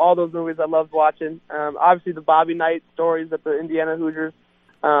 All those movies I loved watching. Obviously, the Bobby Knight stories at the Indiana Hoosiers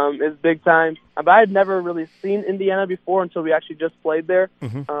is big time. But I had never really seen Indiana before until we actually just played there.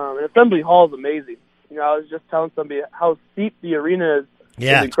 Mm-hmm. And Assembly Hall is amazing. You know, I was just telling somebody how steep the arena is.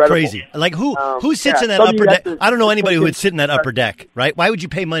 Yeah, it's crazy. Like who sits in that upper deck? I don't know anybody who would sit in that upper deck, right? Why would you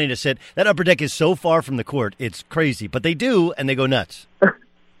pay money to sit? That upper deck is so far from the court. It's crazy, but they do, and they go nuts.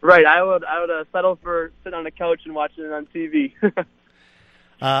 Right. I would settle for sitting on a couch and watching it on TV.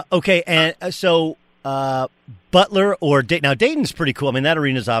 Okay, and so Butler or Dayton. Now Dayton's pretty cool. I mean, that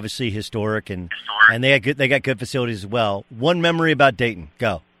arena is obviously historic, and they got good facilities as well. One memory about Dayton.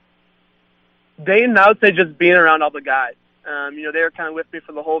 Go. Dayton, I would say just being around all the guys. You know, they were kind of with me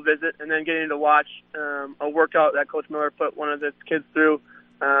for the whole visit, and then getting to watch a workout that Coach Miller put one of his kids through.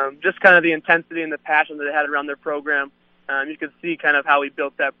 Just kind of the intensity and the passion that they had around their program. You could see kind of how he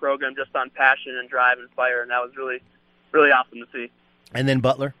built that program just on passion and drive and fire, and that was really, really awesome to see. And then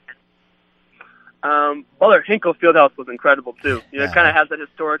Butler? Butler Hinkle Fieldhouse was incredible, too. You know, it kind of has that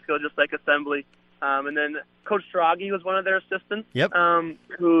historic feel just like Assembly. And then Coach Stragi was one of their assistants,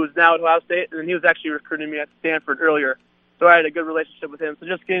 who's now at Ohio State, and he was actually recruiting me at Stanford earlier. So I had a good relationship with him. So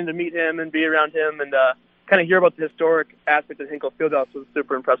just getting to meet him and be around him and kind of hear about the historic aspect of Hinkle Fieldhouse was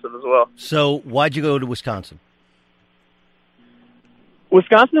super impressive as well. So why'd you go to Wisconsin?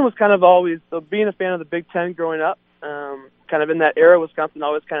 Wisconsin was kind of always, so being a fan of the Big Ten growing up, kind of in that era, Wisconsin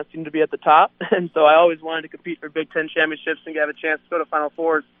always kind of seemed to be at the top. And so I always wanted to compete for Big Ten championships and have a chance to go to Final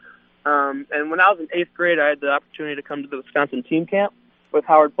Fours. And when I was in 8th grade, I had the opportunity to come to the Wisconsin team camp with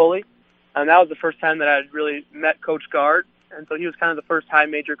Howard Pulley. And that was the first time that I had really met Coach Gard. And so he was kind of the first high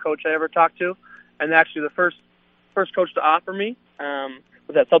major coach I ever talked to. And actually the first coach to offer me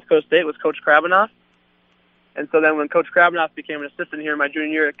was at South Dakota State was Coach Krabanoff. And so then when Coach Krabanoff became an assistant here in my junior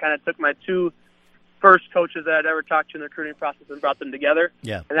year, it kind of took my 2 first coaches that I'd ever talked to in the recruiting process and brought them together.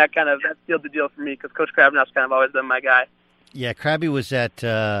 Yeah. And that sealed the deal for me because Coach Krabanoff's kind of always been my guy. Yeah, Krabby was at,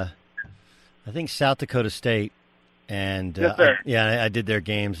 I think, South Dakota State. And yes, sir. I did their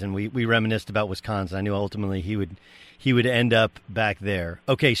games, and we reminisced about Wisconsin. I knew ultimately he would end up back there.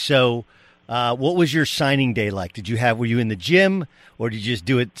 Okay, so what was your signing day like? Were you in the gym, or did you just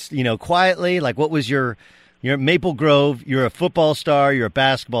do it, quietly? Like, what was you're at Maple Grove, you're a football star, you're a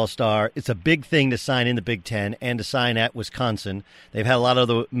basketball star. It's a big thing to sign in the Big Ten and to sign at Wisconsin. They've had a lot of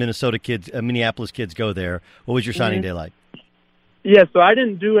the Minneapolis kids go there. What was your signing day like? Yeah, so I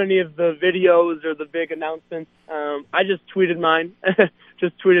didn't do any of the videos or the big announcements. I just tweeted mine,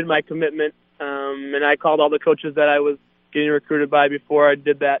 just tweeted my commitment, and I called all the coaches that I was getting recruited by before I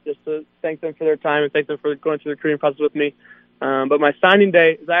did that, just to thank them for their time and thank them for going through the recruiting process with me. But my signing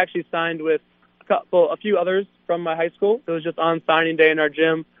day is I actually signed with a few others from my high school. It was just on signing day in our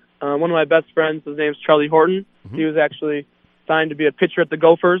gym. One of my best friends, his name's Charlie Horton. Mm-hmm. He was actually signed to be a pitcher at the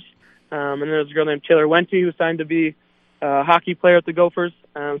Gophers. And then there's a girl named Taylor Wente who signed to be hockey player at the Gophers.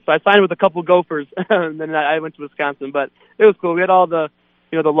 So I signed with a couple Gophers, and then I went to Wisconsin. But it was cool. We had all the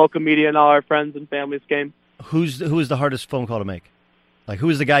local media and all our friends and families came. Who was the hardest phone call to make? Like, who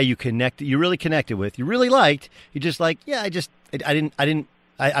was the guy you really connected with, you really liked? You just like, yeah,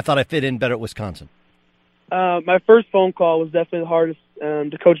 I thought I fit in better at Wisconsin. My first phone call was definitely the hardest,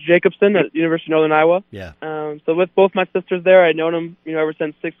 to Coach Jacobson at University of Northern Iowa. Yeah. So with both my sisters there, I'd known him, ever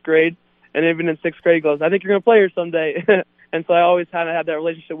since 6th grade. And even in 6th grade, he goes, I think you're going to play here someday. And so I always kind of had that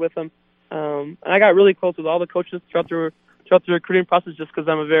relationship with him. And I got really close with all the coaches throughout the recruiting process, just because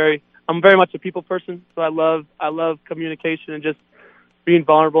I'm very much a people person. So I love communication and just being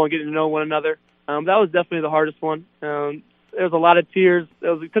vulnerable and getting to know one another. That was definitely the hardest one. There was a lot of tears.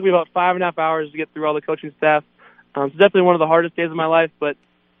 It took me about 5.5 hours to get through all the coaching staff. It's definitely one of the hardest days of my life. But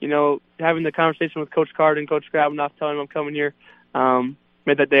having the conversation with Coach Card and Coach Grabenoff, telling him I'm coming here,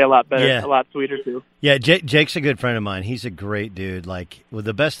 made that day a lot better, a lot sweeter too. Yeah, Jake's a good friend of mine. He's a great dude. Like, well,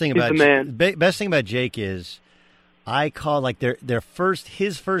 the best thing about Jake is, I call like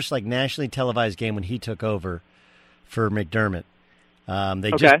his first like nationally televised game when he took over for McDermott.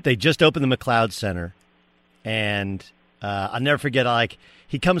 They just opened the McLeod Center, and I'll never forget. Like,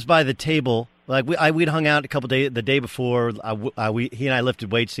 he comes by the table. Like, we'd hung out the day before. He and I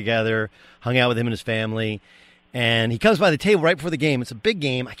lifted weights together, hung out with him and his family, and he comes by the table right before the game. It's a big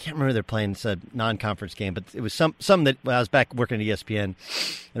game. I can't remember who they're playing. It's a non-conference game, but it was some that I was back working at ESPN, and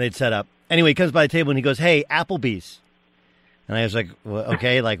they'd set up. Anyway, he comes by the table and he goes, "Hey, Applebee's," and I was like, well,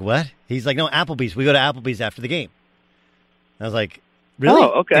 "Okay, like what?" He's like, "No, Applebee's. We go to Applebee's after the game." And I was like, "Really?"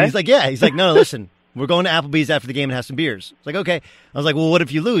 Oh, okay. And he's like, "Yeah." He's like, "No, listen. We're going to Applebee's after the game and have some beers." It's like, "Okay." I was like, "Well, what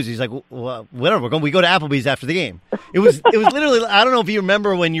if you lose?" He's like, "Well, whatever. We go to Applebee's after the game." It was literally. I don't know if you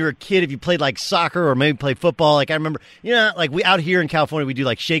remember when you were a kid, if you played like soccer or maybe played football. Like, I remember, like we out here in California, we do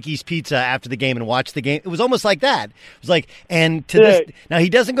like Shakey's Pizza after the game and watch the game. It was almost like that. It was like, and to this now, he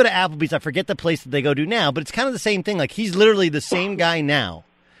doesn't go to Applebee's. I forget the place that they go to now, but it's kind of the same thing. Like, he's literally the same guy now.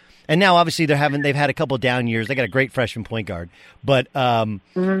 And now, obviously, they've had a couple of down years. They got a great freshman point guard, but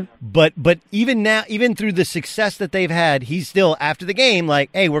even now, even through the success that they've had, he's still after the game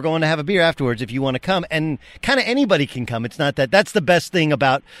like, "Hey, we're going to have a beer afterwards if you want to come." And kind of anybody can come. It's not that. That's the best thing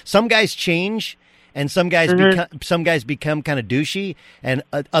about some guys change, and some guys become kind of douchey, and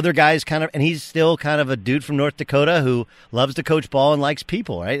other guys kind of. And he's still kind of a dude from North Dakota who loves to coach ball and likes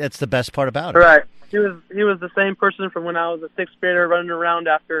people. Right? That's the best part about it. Right. He was the same person from when I was a 6th grader running around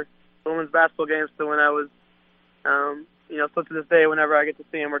after women's basketball games to when I was, so to this day, whenever I get to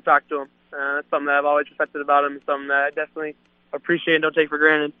see him or talk to him, that's something that I've always respected about him, something that I definitely appreciate and don't take for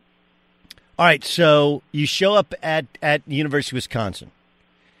granted. All right, so you show up at University of Wisconsin,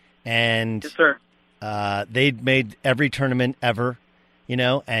 and yes, sir. They'd made every tournament ever,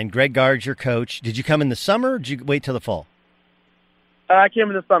 and Greg Gard's your coach. Did you come in the summer, or did you wait till the fall? I came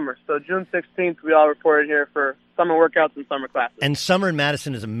in the summer, so June 16th, we all reported here for summer workouts and summer classes. And summer in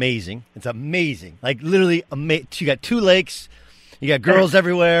Madison is amazing. It's amazing. Like, literally amazing. You got 2 lakes. You got girls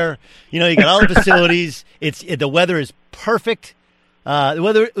everywhere. You got all the facilities. The weather is perfect.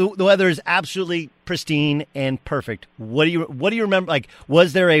 The weather is absolutely pristine and perfect. What do you remember? Like,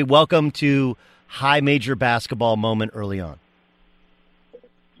 was there a welcome to high major basketball moment early on?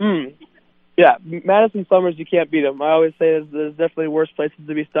 Yeah, Madison summers, you can't beat them. I always say there's definitely worse places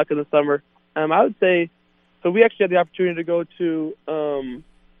to be stuck in the summer. I would say, so we actually had the opportunity to go to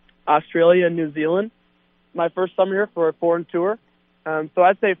Australia and New Zealand my first summer here for a foreign tour. So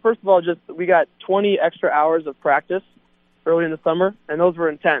I'd say, first of all, we got 20 extra hours of practice early in the summer, and those were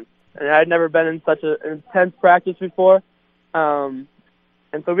intense. And I'd never been in such an intense practice before. And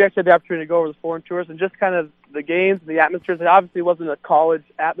so we actually had the opportunity to go over the foreign tours and just kind of the games, the atmospheres. It obviously wasn't a college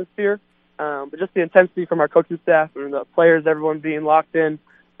atmosphere. But just the intensity from our coaching staff and the players, everyone being locked in.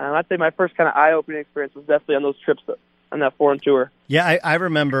 I'd say my first kind of eye-opening experience was definitely on those trips on that foreign tour. Yeah, I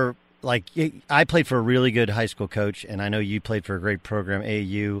remember, like, I played for a really good high school coach, and I know you played for a great program,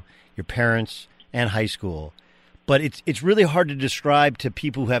 AAU, your parents, and high school. But it's really hard to describe to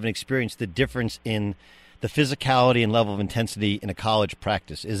people who haven't experienced the difference in the physicality and level of intensity in a college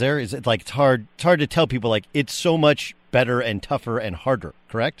practice. Is it like it's hard to tell people, like, it's so much better and tougher and harder,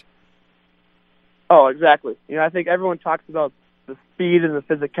 correct? Oh, exactly. I think everyone talks about the speed and the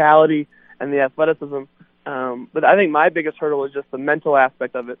physicality and the athleticism. But I think my biggest hurdle is just the mental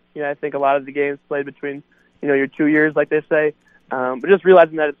aspect of it. I think a lot of the games played between, your 2 years, like they say, but just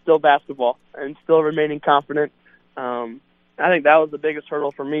realizing that it's still basketball and still remaining confident. I think that was the biggest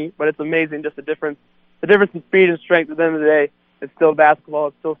hurdle for me, but it's amazing just the difference in speed and strength at the end of the day. It's still basketball.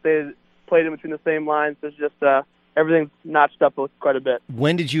 It's still played in between the same lines. It's just everything's notched up quite a bit.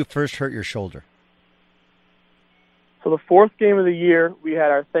 When did you first hurt your shoulder? So the fourth game of the year, we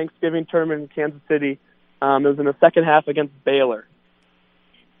had our Thanksgiving tournament in Kansas City. It was in the second half against Baylor.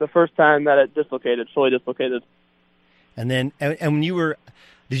 The first time that it dislocated, fully dislocated. And then, and when you were,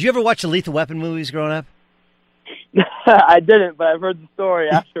 did you ever watch the Lethal Weapon movies growing up? I didn't, but I've heard the story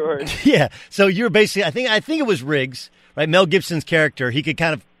afterwards. Yeah. So you were basically, I think it was Riggs, right? Mel Gibson's character. He could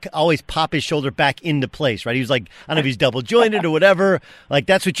kind of always pop his shoulder back into place, right? He was like, I don't know if he's double jointed or whatever. Like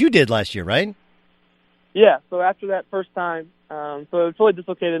that's what you did last year, right? Yeah. So after that first time, so it was fully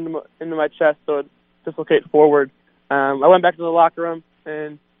dislocated into my chest, so it dislocated forward. I went back to the locker room,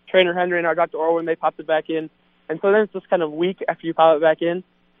 and trainer Henry and our Dr. Orwin, they popped it back in. And so then it's just kind of weak after you pop it back in.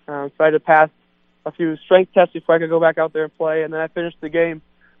 So I had to pass a few strength tests before I could go back out there and play, and then I finished the game.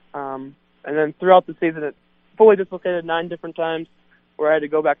 And then throughout the season, it fully dislocated 9 different times where I had to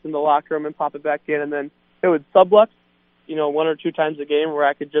go back in the locker room and pop it back in. And then it would sublux, 1 or 2 times a game where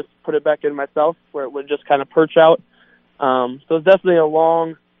I could just put it back in myself, where it would just kind of perch out. So it's definitely a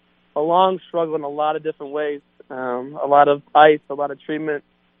long struggle in a lot of different ways. A lot of ice, a lot of treatment,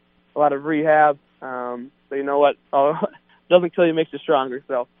 a lot of rehab. But you know what? Doesn't kill you, makes you stronger.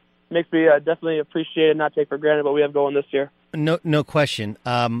 So it makes me definitely appreciate and not take for granted what we have going this year. No question.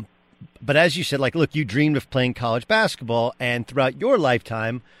 But as you said, like, look, you dreamed of playing college basketball, and throughout your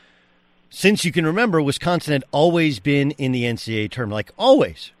lifetime, since you can remember, Wisconsin had always been in the NCAA tournament, like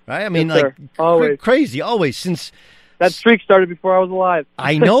always, right? I mean, yes, like always. Crazy, always. Since that streak started before I was alive.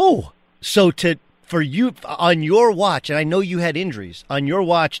 I know. So for you on your watch, and I know you had injuries, on your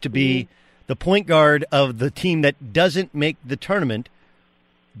watch to be the point guard of the team that doesn't make the tournament,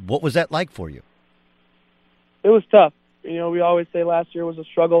 what was that like for you? It was tough. We always say last year was a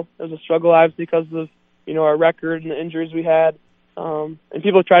struggle. It was a struggle, obviously, because of, our record and the injuries we had. And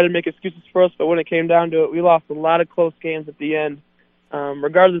people tried to make excuses for us, but when it came down to it, we lost a lot of close games at the end,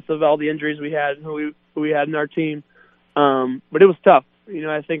 regardless of all the injuries we had and who we had in our team. But it was tough.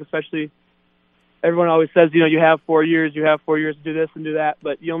 I think especially everyone always says, you have 4 years, to do this and do that,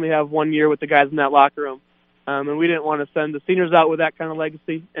 but you only have 1 year with the guys in that locker room. And we didn't want to send the seniors out with that kind of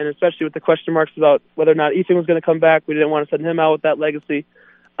legacy, and especially with the question marks about whether or not Ethan was going to come back, we didn't want to send him out with that legacy.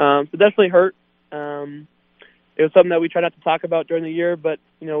 So it definitely hurt. It was something that we try not to talk about during the year, but,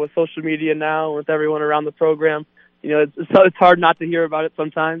 with social media now, with everyone around the program, it's hard not to hear about it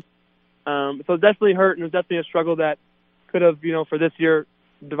sometimes. So it definitely hurt, and it was definitely a struggle that could have, for this year,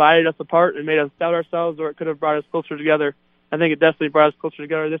 divided us apart and made us doubt ourselves, or it could have brought us closer together. I think it definitely brought us closer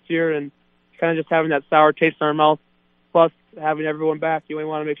together this year, and kind of just having that sour taste in our mouth, plus having everyone back. We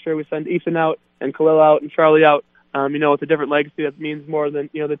want to make sure we send Ethan out and Khalil out and Charlie out, with a different legacy that means more than,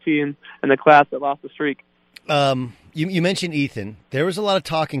 the team and the class that lost the streak. You mentioned Ethan. There was a lot of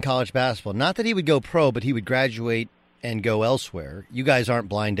talk in college basketball. Not that he would go pro, but he would graduate and go elsewhere. You guys aren't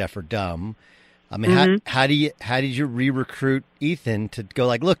blind, deaf, or dumb. I mean, how did you re-recruit Ethan to go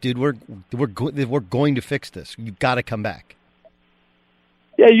like, look, dude, we're going to fix this. You've got to come back.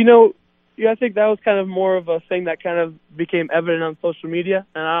 Yeah, I think that was kind of more of a thing that kind of became evident on social media,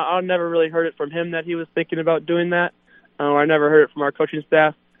 and I never really heard it from him that he was thinking about doing that, or I never heard it from our coaching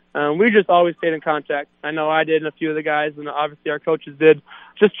staff. We just always stayed in contact. I know I did, and a few of the guys, and obviously our coaches did,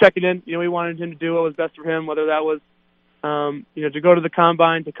 just checking in. We wanted him to do what was best for him, whether that was, to go to the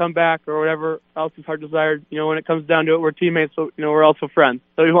combine, to come back, or whatever else his heart desired. When it comes down to it, we're teammates, so, we're also friends.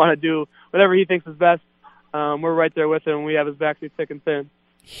 So we want to do whatever he thinks is best. We're right there with him, and we have his back through thick and thin.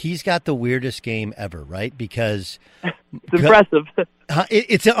 He's got the weirdest game ever, right? Because it's impressive.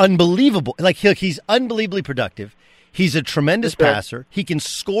 It's unbelievable. Like, he's unbelievably productive. He's a tremendous passer. He can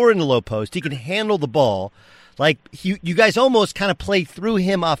score in the low post. He can handle the ball. Like, you guys almost kind of play through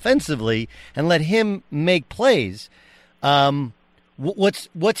him offensively and let him make plays.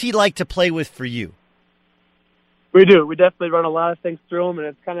 What's he like to play with for you? We do. We definitely run a lot of things through him,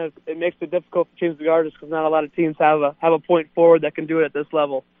 and it makes it difficult for teams to guard us because not a lot of teams have a point forward that can do it at this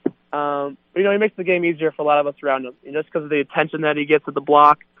level. He makes the game easier for a lot of us around him, just because of the attention that he gets at the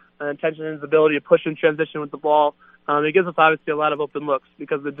block, and attention and his ability to push and transition with the ball. It gives us obviously a lot of open looks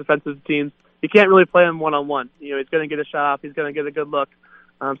because the defensive teams, you can't really play him one-on-one. He's going to get a shot off. He's going to get a good look.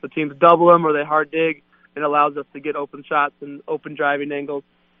 So teams double him or they hard dig. It allows us to get open shots and open driving angles.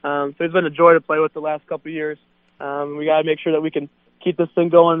 So he's been a joy to play with the last couple of years. We got to make sure that we can keep this thing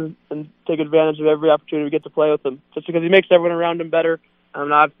going and take advantage of every opportunity we get to play with him, just because he makes everyone around him better,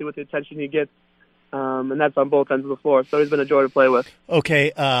 and obviously with the attention he gets, and that's on both ends of the floor. So he's been a joy to play with.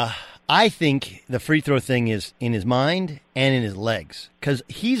 Okay, I think the free throw thing is in his mind and in his legs, because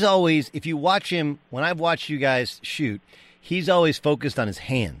he's always, if you watch him, when I've watched you guys shoot, he's always focused on his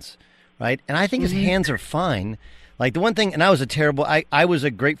hands, right? And I think his hands are fine. Like the one thing, and I was I was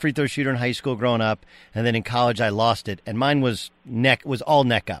a great free throw shooter in high school growing up, and then in college I lost it, and mine was all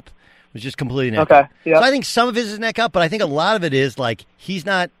neck up. It was just completely neck up. Yep. So I think some of it is neck up, but I think a lot of it is like he's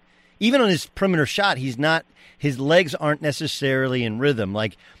not, even on his perimeter shot, his legs aren't necessarily in rhythm.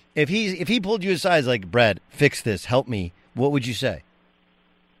 Like if he pulled you aside, like, Brad, fix this, help me, what would you say?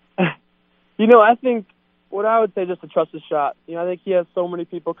 I think what I would say just to trust his shot. I think he has so many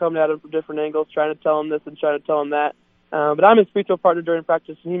people coming at him from different angles, trying to tell him this and trying to tell him that. But I'm his free throw partner during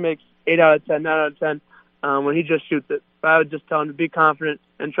practice, and he makes 8 out of 10, 9 out of 10 when he just shoots it. But I would just tell him to be confident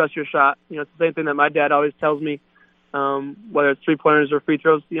and trust your shot. It's the same thing that my dad always tells me, whether it's three-pointers or free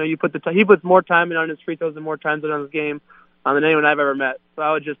throws. He puts more time in on his free throws and more time in on his game than anyone I've ever met. So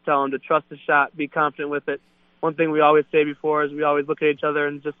I would just tell him to trust his shot, be confident with it. One thing we always say before is we always look at each other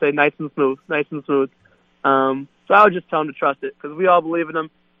and just say nice and smooth, nice and smooth. So I would just tell him to trust it because we all believe in him.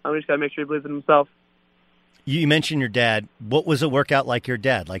 We just got to make sure he believes in himself. You mentioned your dad. What was a workout like your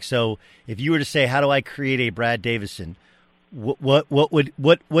dad? Like, so if you were to say, how do I create a Brad Davison? What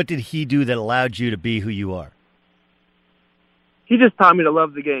did he do that allowed you to be who you are? He just taught me to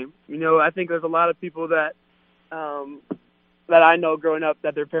love the game. I think there's a lot of people that I know growing up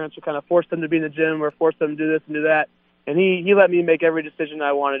that their parents would kind of force them to be in the gym or force them to do this and do that. And he let me make every decision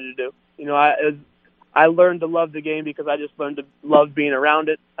I wanted to do. I learned to love the game because I just learned to love being around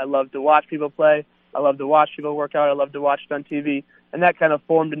it. I love to watch people play. I love to watch people work out. I love to watch it on TV. And that kind of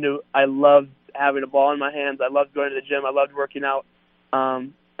formed into I loved having a ball in my hands. I loved going to the gym. I loved working out.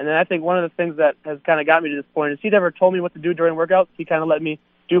 And then I think one of the things that has kind of got me to this point is he never told me what to do during workouts. He kind of let me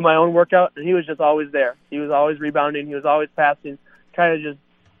do my own workout, and he was just always there. He was always rebounding. He was always passing, kind of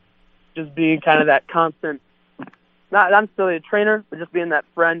just being kind of that constant. Not necessarily a trainer, but just being that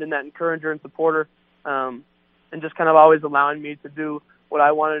friend and that encourager and supporter, and just kind of always allowing me to do what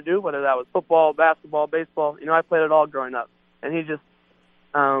I wanted to do, whether that was football, basketball, baseball. I played it all growing up, and he just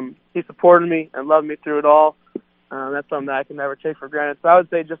he supported me and loved me through it all. That's something that I can never take for granted. So I would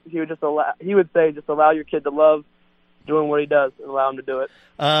say he would say allow your kid to love doing what he does and allow him to do it.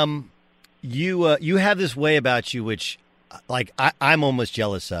 You have this way about you, which like I'm almost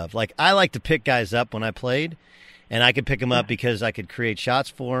jealous of. Like I like to pick guys up when I played, and I could pick them up because I could create shots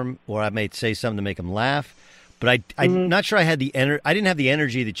for them, or I may say something to make them laugh. But I'm not sure I had I didn't have the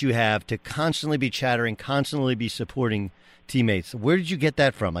energy that you have to constantly be chattering, constantly be supporting teammates. Where did you get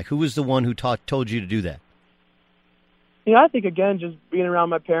that from? Like, who was the one who told you to do that? I think, again, just being around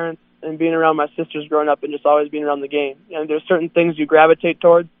my parents and being around my sisters growing up and just always being around the game. There's certain things you gravitate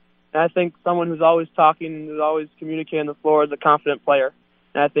towards. And I think someone who's always talking, who's always communicating on the floor is a confident player.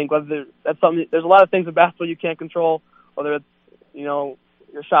 And I think that's something. There's a lot of things in basketball you can't control, whether it's,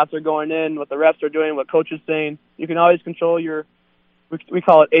 your shots are going in, what the refs are doing, what coach is saying. You can always control we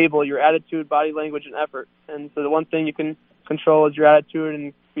call it ABLE, your attitude, body language, and effort. And so the one thing you can control is your attitude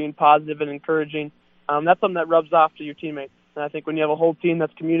and being positive and encouraging. That's something that rubs off to your teammates. And I think when you have a whole team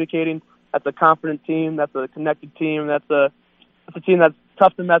that's communicating, that's a confident team, that's a connected team, that's a team that's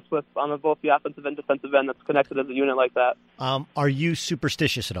tough to mess with on both the offensive and defensive end that's connected as a unit like that. Are you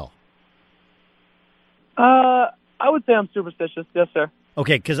superstitious at all? I would say I'm superstitious, yes, sir.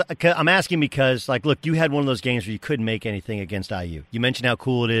 Okay, because I'm asking because, like, look, you had one of those games where you couldn't make anything against IU. You mentioned how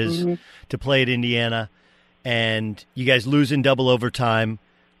cool it is to play at Indiana, and you guys lose in double overtime.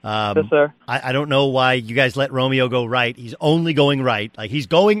 Yes, sir. I don't know why you guys let Romeo go right. He's only going right. Like, he's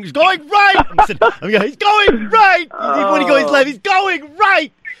going right. He's going right. When he goes left, he's going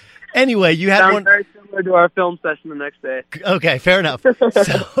right. Anyway, you had Sounds one very similar to our film session the next day. Okay, fair enough.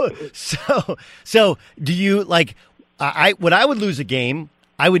 So do you like? When I would lose a game,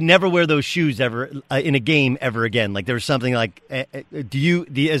 I would never wear those shoes ever in a game ever again. Like there was something like,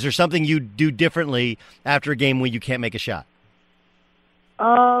 is there something you do differently after a game when you can't make a shot?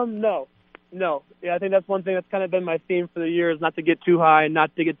 No. Yeah, I think that's one thing that's kind of been my theme for the year is not to get too high and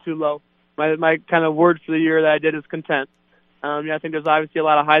not to get too low. My kind of word for the year that I did is content. I think there's obviously a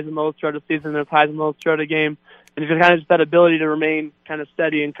lot of highs and lows throughout the season. There's highs and lows throughout a game, and it's kind of just that ability to remain kind of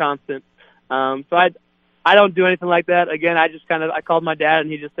steady and constant. So I don't do anything like that. Again, I called my dad,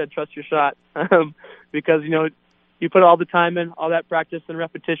 and he just said, trust your shot, because you put all the time in, all that practice and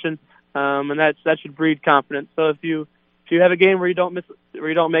repetition, and that should breed confidence. So if you have a game where you don't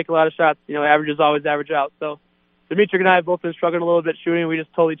make a lot of shots, averages always average out. So Dimitri and I have both been struggling a little bit shooting. We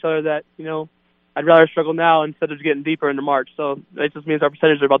just told each other that I'd rather struggle now instead of getting deeper into March. So that just means our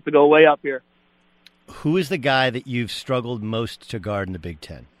percentages are about to go way up here. Who is the guy that you've struggled most to guard in the Big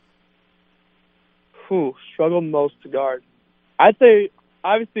Ten? Struggled most to guard. I'd say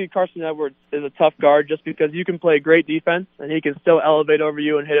obviously Carson Edwards is a tough guard just because you can play great defense and he can still elevate over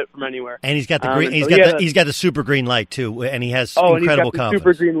you and hit it from anywhere. And he's got the green. He's got the super green light too, and he has incredible and he's got the confidence.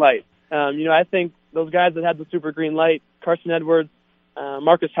 Super green light. I think those guys that had the super green light, Carson Edwards,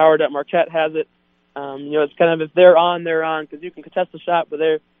 Marcus Howard at Marquette has it. It's kind of if they're on, because you can contest the shot, but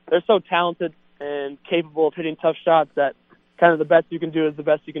they're so talented and capable of hitting tough shots that kind of the best you can do is the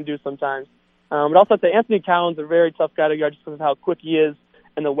best you can do sometimes. But also, I'd say Anthony Cowan's a very tough guy to guard just because of how quick he is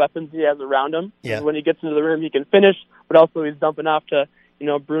and the weapons he has around him. Yeah. When he gets into the rim, he can finish, but also he's dumping off to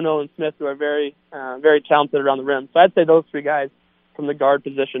Bruno and Smith, who are very very talented around the rim. So I'd say those three guys from the guard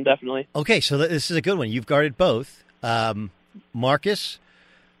position, definitely. Okay, so this is a good one. You've guarded both. Marcus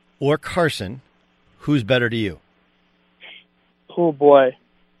or Carson, who's better to you? Oh, boy.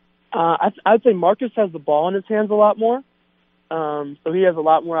 I'd say Marcus has the ball in his hands a lot more. So he has a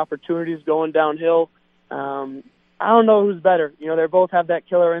lot more opportunities going downhill. I don't know who's better. They both have that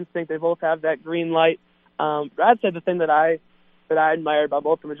killer instinct. They both have that green light. But I'd say the thing that I admire about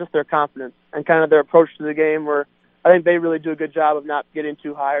both of them is just their confidence and kind of their approach to the game, where I think they really do a good job of not getting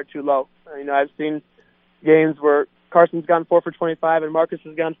too high or too low. I've seen games where Carson's gone 4 for 25 and Marcus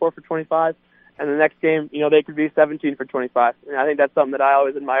has gone 4 for 25, and the next game, they could be 17 for 25. And I think that's something that I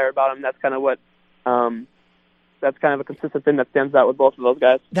always admire about them. That's kind of what that's kind of a consistent thing that stands out with both of those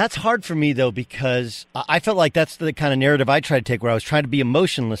guys. That's hard for me, though, because I felt like that's the kind of narrative I tried to take, where I was trying to be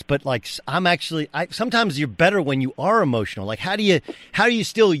emotionless. But sometimes you're better when you are emotional. Like, how do you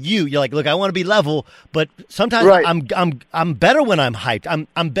still you? You're like, look, I want to be level, but sometimes I'm better when I'm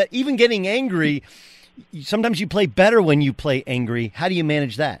hyped. Even getting angry. Sometimes you play better when you play angry. How do you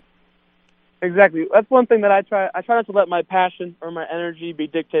manage that? Exactly. That's one thing that I try not to let my passion or my energy be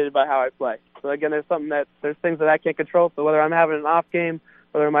dictated by how I play. So again, there's things that I can't control. So whether I'm having an off game,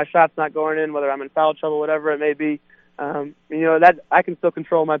 whether my shot's not going in, whether I'm in foul trouble, whatever it may be, that I can still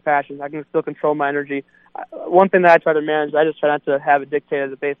control my passion. I can still control my energy. One thing that I try to manage, I just try not to have it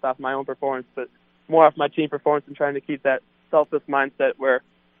dictated based off my own performance, but more off my team performance, and trying to keep that selfless mindset where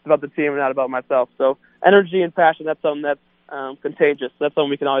it's about the team and not about myself. So energy and passion, that's something that's contagious. That's something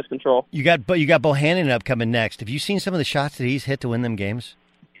we can always control. You got Bohannon up coming next. Have you seen some of the shots that he's hit to win them games?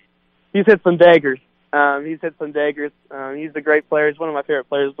 He's hit some daggers. He's a great player. He's one of my favorite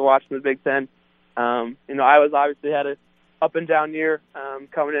players to watch in the Big Ten. Iowa's obviously had an up and down year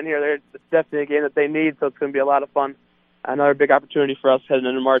coming in here. It's definitely a game that they need, so it's going to be a lot of fun. Another big opportunity for us heading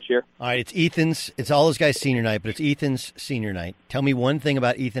into March here. All right, it's all those guys' senior night, but it's Ethan's senior night. Tell me one thing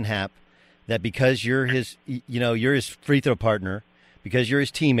about Ethan Happ that because you're his free throw partner, because you're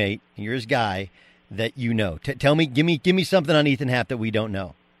his teammate, and you're his guy, that you know. Tell me, give me something on Ethan Happ that we don't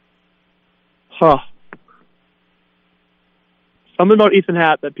know. Something about Ethan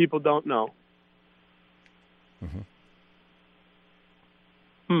Happ that people don't know.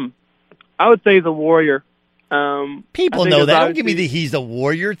 I would say he's a warrior. People know that. Don't give me the he's a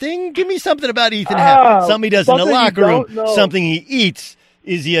warrior thing. Give me something about Ethan Happ. Something he does in the locker room. Something he eats.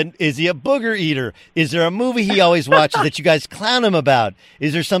 Is he a booger eater? Is there a movie he always watches that you guys clown him about?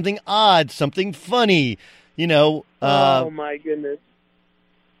 Is there something odd, something funny? Oh my goodness.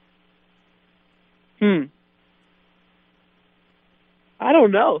 I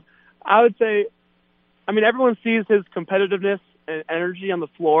don't know. I would say, everyone sees his competitiveness and energy on the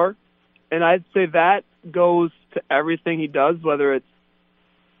floor, and I'd say that goes to everything he does, whether it's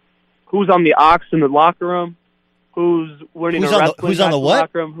who's on the aux in the locker room, who's winning who's on the what?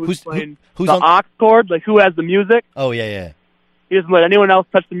 Locker room, who's playing the aux chord, like who has the music. Oh, yeah. He doesn't let anyone else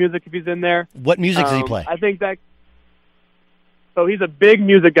touch the music if he's in there. What music does he play? I think so he's a big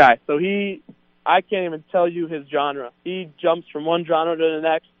music guy. So I can't even tell you his genre. He jumps from one genre to the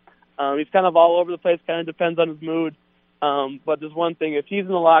next. He's kind of all over the place, kind of depends on his mood. But there's one thing, if he's in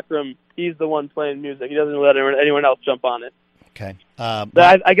the locker room, he's the one playing music. He doesn't let anyone else jump on it. Okay.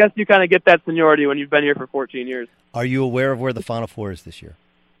 I guess you kind of get that seniority when you've been here for 14 years. Are you aware of where the Final Four is this year?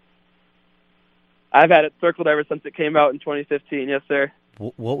 I've had it circled ever since it came out in 2015. Yes, sir.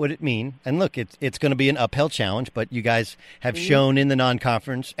 What would it mean? And look, it's going to be an uphill challenge, but you guys have shown in the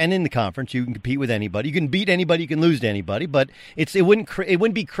non-conference and in the conference you can compete with anybody. You can beat anybody, you can lose to anybody, but it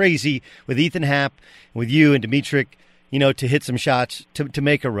wouldn't be crazy with Ethan Happ, with you and Dimitrik, to hit some shots to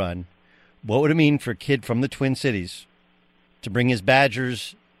make a run. What would it mean for a kid from the Twin Cities to bring his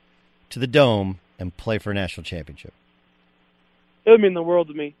Badgers to the Dome and play for a national championship? It would mean the world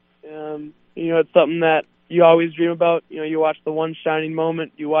to me. It's something that you always dream about. You watch the one shining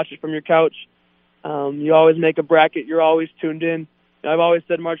moment. You watch it from your couch. You always make a bracket. You're always tuned in. I've always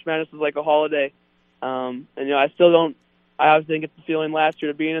said March Madness is like a holiday. I still don't. I obviously didn't get the feeling last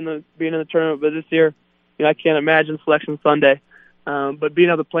year to being in the tournament, but this year, I can't imagine Selection Sunday. But being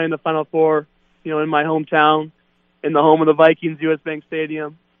able to play in the Final Four, in my hometown, in the home of the Vikings, U.S. Bank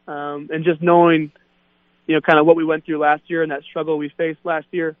Stadium, and just knowing, kind of what we went through last year and that struggle we faced last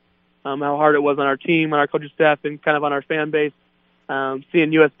year, how hard it was on our team, on our coaching staff, and kind of on our fan base.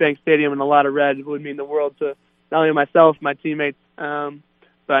 Seeing U.S. Bank Stadium in a lot of red would mean the world to not only myself, my teammates, but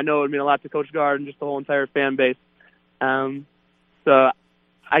I know it would mean a lot to Coach Gard and just the whole entire fan base. So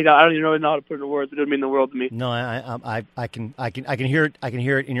I don't even really know how to put it into words. It would mean the world to me. No, I can hear it. I can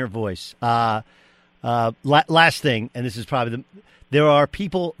hear it in your voice. Last thing, and this is probably there are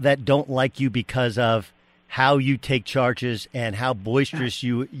people that don't like you because of how you take charges and how boisterous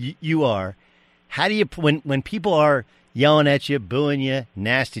you are. How do you when people are yelling at you, booing you,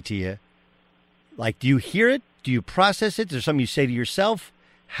 nasty to you? Like, do you hear it? Do you process it? Is there something you say to yourself?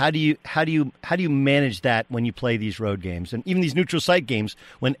 How do you manage that when you play these road games and even these neutral site games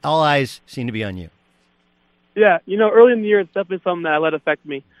when all eyes seem to be on you? Yeah, early in the year, it's definitely something that I let affect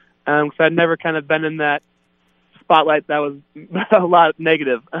me because I'd never kind of been in that spotlight that was a lot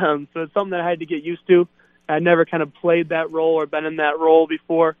negative. So it's something that I had to get used to. I never kind of played that role or been in that role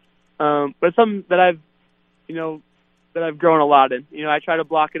before, but it's something that I've grown a lot in. I try to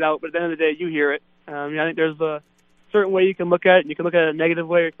block it out, but at the end of the day, you hear it. I think there's a certain way you can look at it, and you can look at it in a negative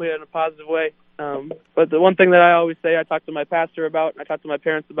way or look at it in a positive way. But the one thing that I always say, I talk to my pastor about, and I talk to my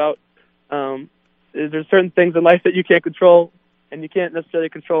parents about, is there's certain things in life that you can't control, and you can't necessarily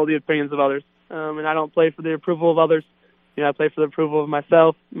control the opinions of others. And I don't play for the approval of others. I play for the approval of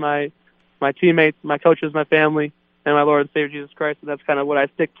myself, my teammates, my coaches, my family, and my Lord and Savior Jesus Christ. And that's kind of what I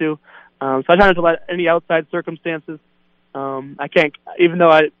stick to. So I try not to let any outside circumstances. I can't, even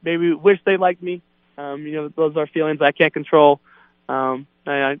though I maybe wish they liked me. Those are feelings I can't control.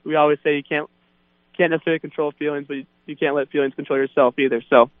 We always say you can't necessarily control feelings, but you can't let feelings control yourself either.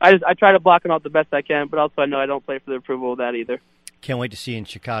 So I try to block them out the best I can, but also I know I don't play for the approval of that either. Can't wait to see you in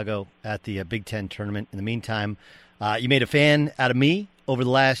Chicago at the Big Ten tournament. In the meantime, you made a fan out of me over the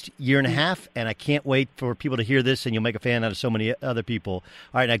last year and a half, and I can't wait for people to hear this, and you'll make a fan out of so many other people.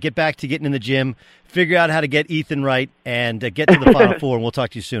 All right, now get back to getting in the gym, figure out how to get Ethan right, and get to the Final Four, and we'll talk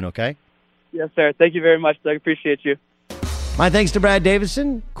to you soon, okay? Yes, sir. Thank you very much, Doug. Appreciate you. My thanks to Brad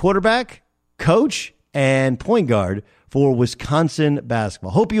Davison, quarterback, coach, and point guard for Wisconsin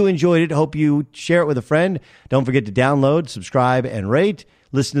basketball. Hope you enjoyed it. Hope you share it with a friend. Don't forget to download, subscribe, and rate.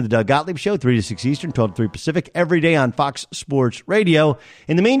 Listen to the Doug Gottlieb Show, 3 to 6 Eastern, 12 to 3 Pacific, every day on Fox Sports Radio.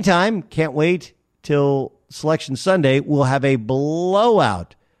 In the meantime, can't wait till Selection Sunday. We'll have a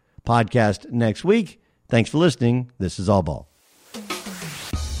blowout podcast next week. Thanks for listening. This is All Ball.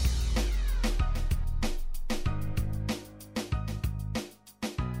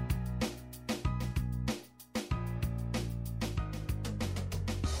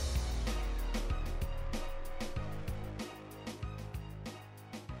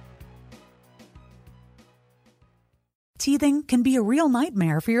 Teething can be a real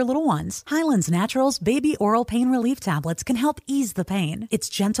nightmare for your little ones. Highlands Naturals Baby Oral Pain Relief Tablets can help ease the pain. Its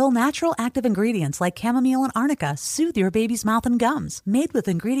gentle, natural active ingredients like chamomile and arnica soothe your baby's mouth and gums. Made with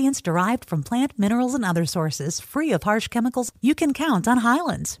ingredients derived from plant, minerals, and other sources, free of harsh chemicals, you can count on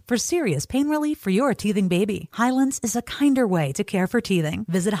Highlands for serious pain relief for your teething baby. Highlands is a kinder way to care for teething.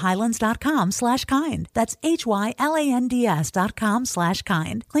 Visit highlands.com/kind. That's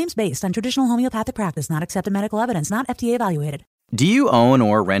HYLANDS.com/kind. Claims based on traditional homeopathic practice, not accepted medical evidence, not FDA evaluated. Do you own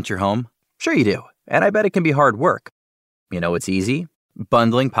or rent your home? Sure you do, and I bet it can be hard work. You know what's easy?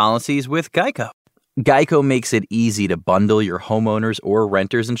 Bundling policies with Geico. Geico makes it easy to bundle your homeowner's or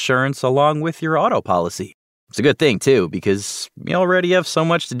renter's insurance along with your auto policy. It's a good thing, too, because you already have so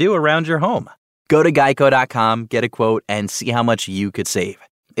much to do around your home. Go to geico.com, get a quote, and see how much you could save.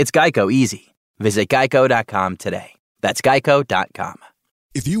 It's Geico easy. Visit geico.com today. That's geico.com.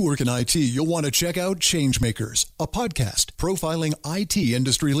 If you work in IT, you'll want to check out Changemakers, a podcast profiling IT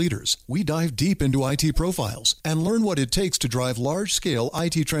industry leaders. We dive deep into IT profiles and learn what it takes to drive large-scale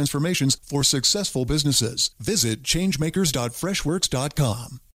IT transformations for successful businesses. Visit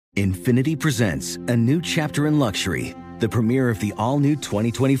changemakers.freshworks.com. Infiniti presents a new chapter in luxury, the premiere of the all-new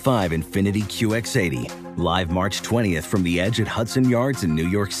 2025 Infiniti QX80, live March 20th from the Edge at Hudson Yards in New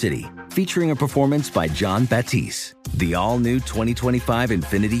York City, featuring a performance by John Batiste. The all-new 2025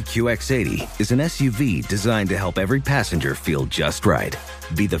 Infiniti QX80 is an SUV designed to help every passenger feel just right.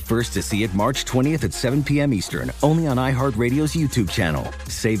 Be the first to see it March 20th at 7 p.m. Eastern, only on iHeartRadio's YouTube channel.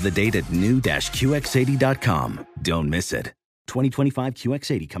 Save the date at new-QX80.com. Don't miss it. 2025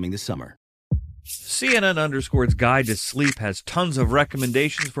 QX80 coming this summer. CNN_'s Guide to Sleep has tons of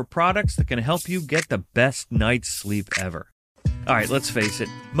recommendations for products that can help you get the best night's sleep ever. All right, let's face it.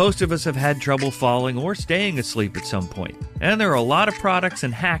 Most of us have had trouble falling or staying asleep at some point. And there are a lot of products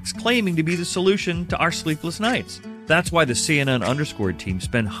and hacks claiming to be the solution to our sleepless nights. That's why the CNN Underscored team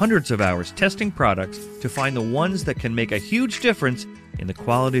spend hundreds of hours testing products to find the ones that can make a huge difference in the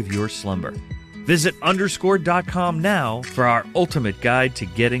quality of your slumber. Visit underscored.com now for our ultimate guide to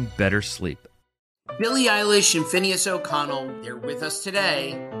getting better sleep. Billie Eilish and Phineas O'Connell, they're with us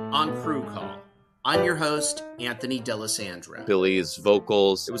today on Crew Call. I'm your host, Anthony D'Alessandro. Billie's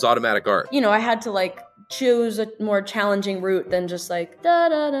vocals, it was automatic art. You know, I had to choose a more challenging route than just da da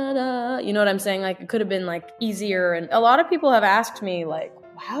da da. You know what I'm saying? It could have been easier. And a lot of people have asked me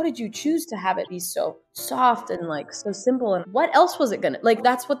how did you choose to have it be so soft and so simple? And what else was it gonna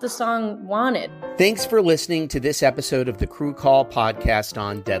that's what the song wanted. Thanks for listening to this episode of the Crew Call podcast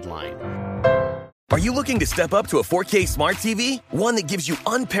on Deadline. Are you looking to step up to a 4K smart TV? One that gives you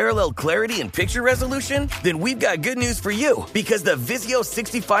unparalleled clarity and picture resolution? Then we've got good news for you, because the Vizio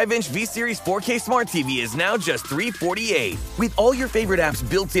 65-inch V-Series 4K smart TV is now just $348. With all your favorite apps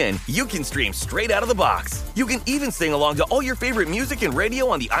built in, you can stream straight out of the box. You can even sing along to all your favorite music and radio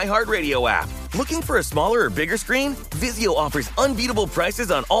on the iHeartRadio app. Looking for a smaller or bigger screen? Vizio offers unbeatable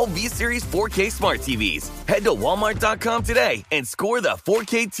prices on all V-Series 4K smart TVs. Head to Walmart.com today and score the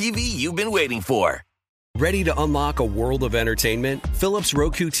 4K TV you've been waiting for. Ready to unlock a world of entertainment? Philips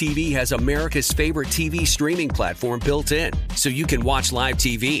Roku TV has America's favorite TV streaming platform built in, so you can watch live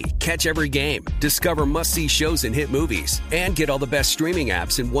TV, catch every game, discover must-see shows and hit movies, and get all the best streaming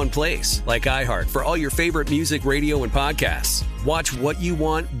apps in one place, like iHeart for all your favorite music, radio, and podcasts. Watch what you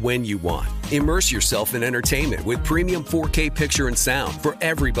want, when you want. Immerse yourself in entertainment with premium 4K picture and sound for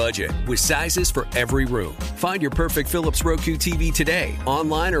every budget, with sizes for every room. Find your perfect Philips Roku TV today,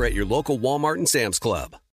 online or at your local Walmart and Sam's Club.